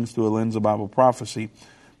these things through a lens of Bible prophecy.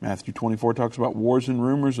 Matthew 24 talks about wars and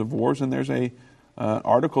rumors of wars, and there's a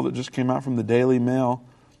article that just came out from the Daily Mail.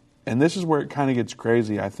 And this is where it kind of gets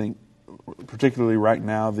crazy, I think, particularly right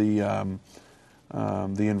now, the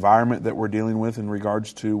environment that we're dealing with in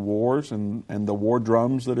regards to wars and the war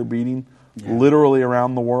drums that are beating literally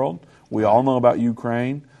around the world. We all know about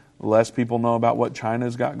Ukraine. Less people know about what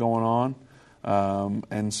China's got going on.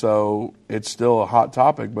 And so it's still a hot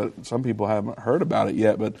topic, but some people haven't heard about it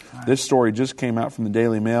yet. But this story just came out from the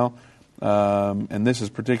Daily Mail, and this is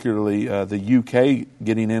particularly the UK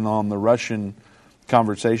getting in on the Russian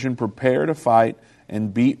conversation. Prepare to fight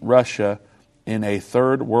and beat Russia in a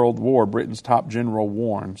third world war, Britain's top general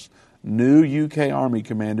warns. New UK Army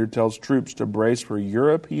commander tells troops to brace for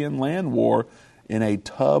European land war in a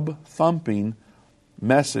tub-thumping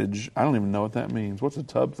message. I don't even know what that means. What's a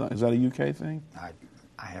tub-thump? Is that a UK thing?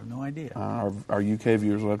 I have no idea. Our UK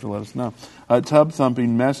viewers will have to let us know. A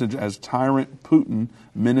tub-thumping message as tyrant Putin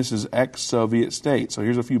menaces ex-Soviet state. So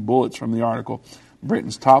here's a few bullets from the article.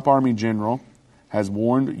 Britain's top army general has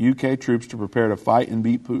warned UK troops to prepare to fight and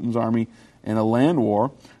beat Putin's army in a land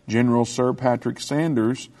war. General Sir Patrick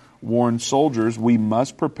Sanders warned soldiers, we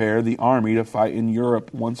must prepare the army to fight in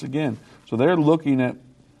Europe once again. So they're looking at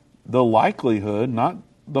the likelihood, not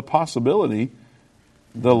the possibility,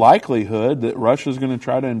 the likelihood that Russia's going to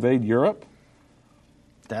try to invade Europe.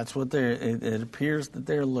 That's what it appears that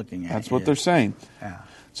they're looking at. That's what they're saying. Yeah.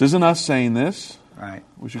 This isn't us saying this. Right.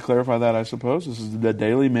 We should clarify that, I suppose. This is the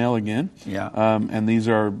Daily Mail again. Yeah. And these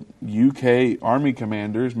are UK Army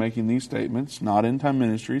commanders making these statements, not End Time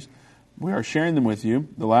Ministries. We are sharing them with you.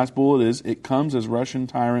 The last bullet is, it comes as Russian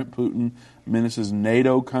tyrant Putin menaces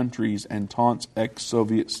NATO countries and taunts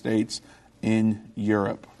ex-Soviet states in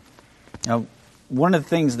Europe. Now, one of the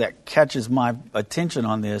things that catches my attention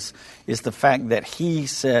on this is the fact that he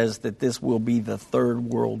says that this will be the Third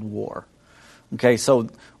World War. Okay, so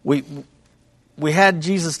we had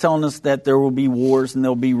Jesus telling us that there will be wars and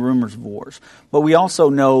there will be rumors of wars. But we also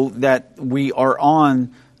know that we are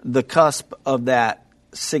on the cusp of that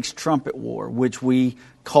Sixth Trumpet War, which we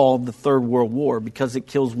call the Third World War because it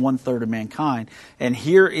kills 1/3 of mankind. And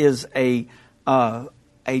here is a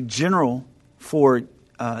general for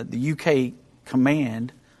the UK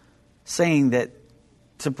command saying that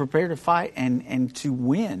to prepare to fight and to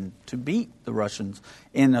win, to beat the Russians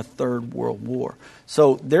in a Third World War.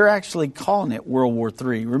 So they're actually calling it World War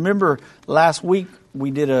III. Remember, last week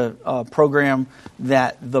we did a program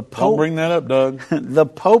that the Pope... Don't bring that up, Doug. The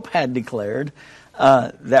Pope had declared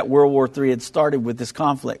that World War III had started with this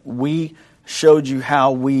conflict. We showed you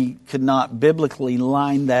how we could not biblically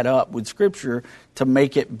line that up with Scripture to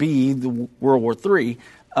make it be the World War III.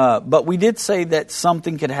 But we did say that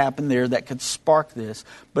something could happen there that could spark this.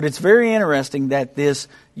 But it's very interesting that this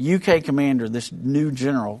UK commander, this new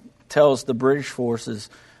general, tells the British forces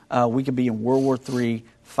we could be in World War III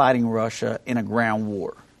fighting Russia in a ground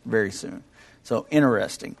war very soon. So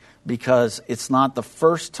interesting, because it's not the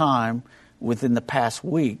first time within the past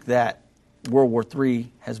week that World War III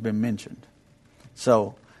has been mentioned.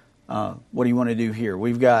 So what do you want to do here?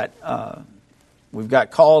 We've got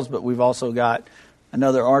calls, but we've also got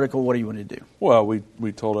another article. What do you want to do? Well,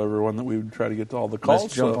 we told everyone that we would try to get to all the calls.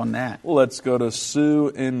 Let's jump on that. Let's go to Sue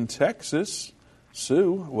in Texas.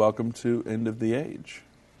 Sue, welcome to End of the Age.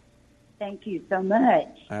 Thank you so much.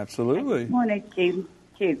 Absolutely. I just wanted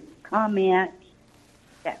to comment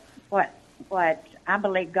that what I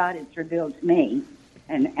believe God has revealed to me,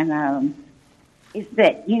 and is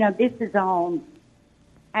that, this is all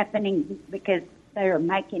happening because they are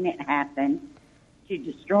making it happen to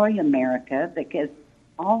destroy America, because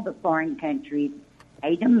all the foreign countries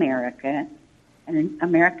hate America, and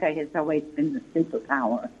America has always been the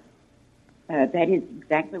superpower. That is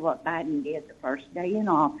exactly what Biden did the first day in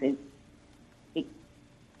office. He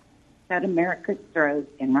cut America's throat,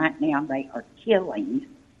 and right now they are killing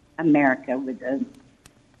America with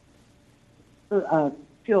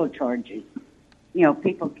fuel charges.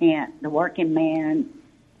 People can't, the working man,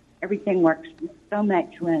 everything works, so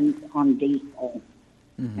much runs on diesel.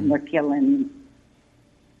 Mm-hmm. And they're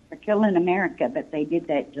killing America, but they did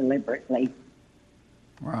that deliberately.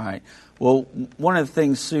 Right. Well, one of the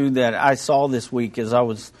things, Sue, that I saw this week as I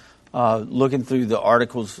was looking through the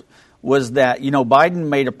articles was that, Biden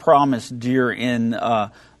made a promise during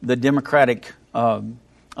the Democratic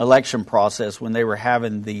election process when they were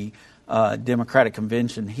having the Democratic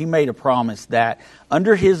convention. He made a promise that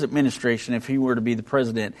under his administration, if he were to be the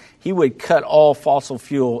president, he would cut all fossil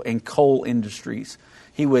fuel and coal industries.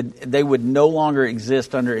 They would no longer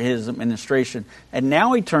exist under his administration. And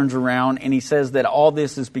now he turns around and he says that all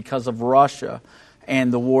this is because of Russia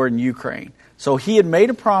and the war in Ukraine. So he had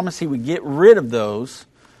made a promise he would get rid of those,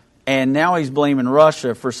 and now he's blaming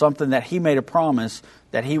Russia for something that he made a promise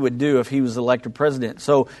that he would do if he was elected president.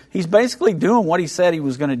 So he's basically doing what he said he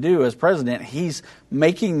was going to do as president. He's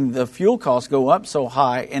making the fuel costs go up so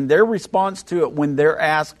high, and their response to it when they're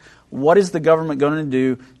asked, what is the government going to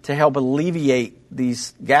do to help alleviate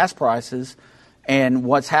these gas prices and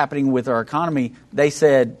what's happening with our economy? They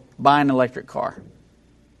said, buy an electric car.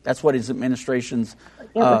 That's what his administration's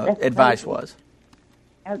advice was.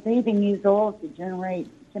 They even use oil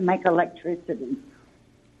to make electricity.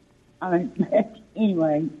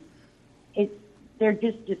 Anyway, they're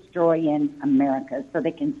just destroying America so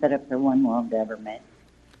they can set up their one world government.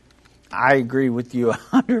 I agree with you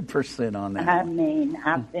 100% on that. I mean,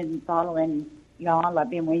 I've been following y'all. I've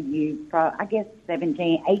been with you for,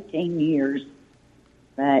 18 years.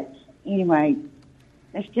 But anyway,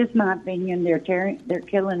 that's just my opinion. They're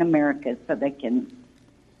killing America so they can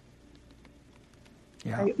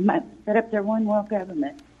set up their one world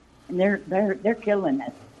government, and they're killing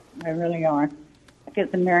us. They really are,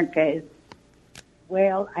 because America is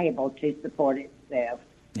well able to support itself.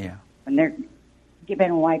 Yeah, and they're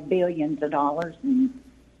giving away billions of dollars, and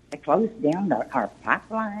they closed down our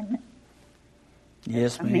pipeline.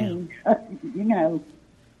 Yes, I ma'am. mean,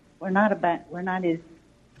 we're not as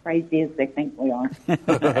crazy as they think we are.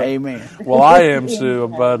 Amen. Well, I am, Sue,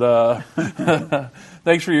 but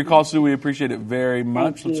thanks for your call, Sue. We appreciate it very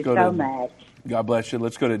much. Thank you so much. God bless you.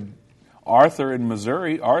 Let's go to Arthur in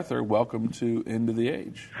Missouri. Arthur, welcome to End of the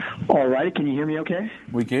Age. All right. Can you hear me okay?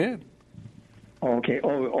 We can. Okay.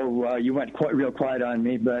 You went real quiet on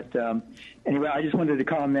me. But anyway, I just wanted to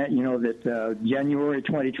comment, that January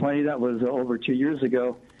 2020, that was over 2 years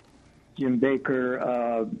ago, Jim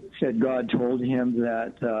Baker said God told him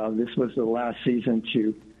that this was the last season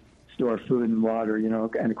to store food and water,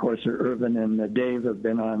 and of course Irvin and Dave have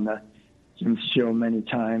been on Jim's show many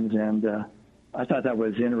times, and I thought that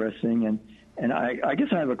was interesting. And I guess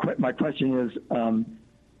I have my question is,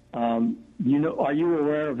 are you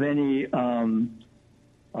aware of any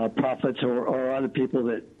prophets or other people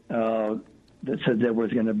that said there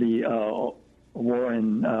was going to be a war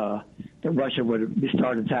and that Russia would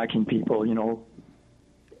start attacking people?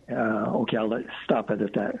 Okay, I'll stop it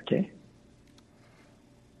at that. Okay.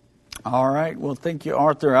 All right. Well, thank you,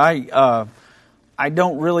 Arthur. I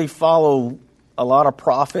don't really follow a lot of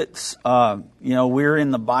prophets. We're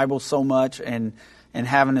in the Bible so much and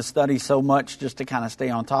having to study so much just to kind of stay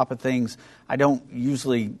on top of things. I don't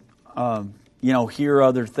usually, hear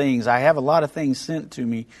other things. I have a lot of things sent to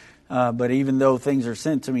me, but even though things are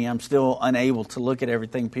sent to me, I'm still unable to look at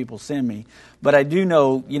everything people send me. But I do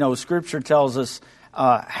know, Scripture tells us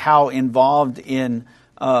how involved in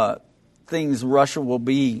things Russia will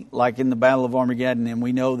be, like in the Battle of Armageddon, and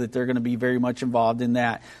we know that they're going to be very much involved in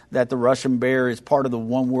that the Russian bear is part of the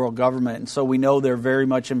one world government, and so we know they're very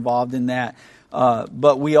much involved in that.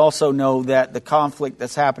 But we also know that the conflict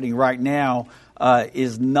that's happening right now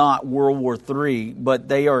is not World War III, but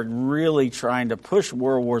they are really trying to push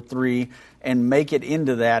World War III and make it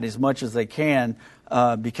into that as much as they can,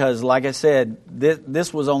 because, like I said,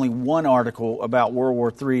 this was only one article about World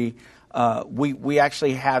War III. We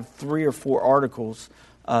actually have 3 or 4 articles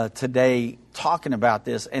today talking about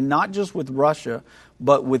this, and not just with Russia,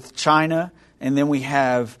 but with China, and then we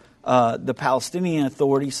have the Palestinian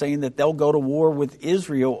Authority saying that they'll go to war with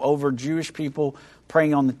Israel over Jewish people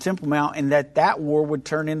praying on the Temple Mount, and that war would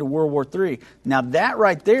turn into World War III. Now, that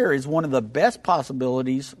right there is one of the best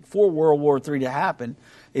possibilities for World War III to happen,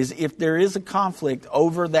 is if there is a conflict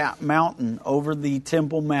over that mountain, over the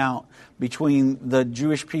Temple Mount, between the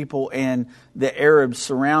Jewish people and the Arabs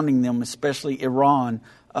surrounding them, especially Iran,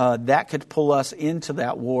 that could pull us into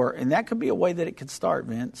that war, and that could be a way that it could start,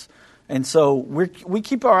 Vince. And so we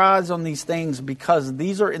keep our eyes on these things because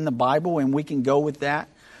these are in the Bible, and we can go with that.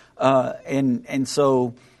 And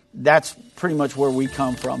so that's pretty much where we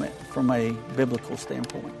come from it, from a biblical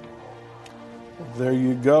standpoint. There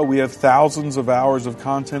you go. We have thousands of hours of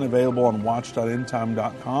content available on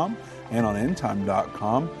watch.endtime.com and on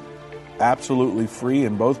endtime.com. Absolutely free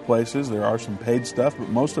in both places. There are some paid stuff, but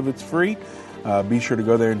most of it's free. Be sure to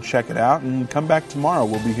go there and check it out, and come back tomorrow.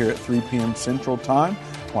 We'll be here at 3 p.m. Central Time.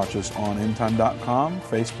 Watch us on endtime.com,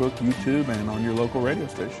 Facebook, YouTube, and on your local radio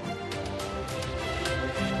station.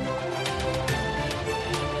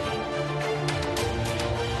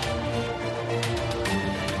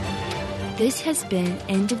 This has been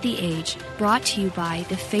End of the Age, brought to you by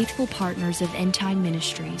the faithful partners of End Time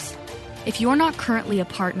Ministries. If you're not currently a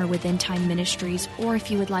partner with End Time Ministries, or if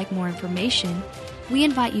you would like more information, we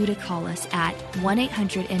invite you to call us at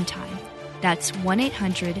 1-800-END-TIME. That's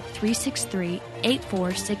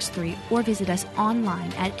 1-800-363-8463, or visit us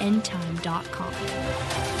online at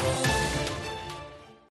endtime.com.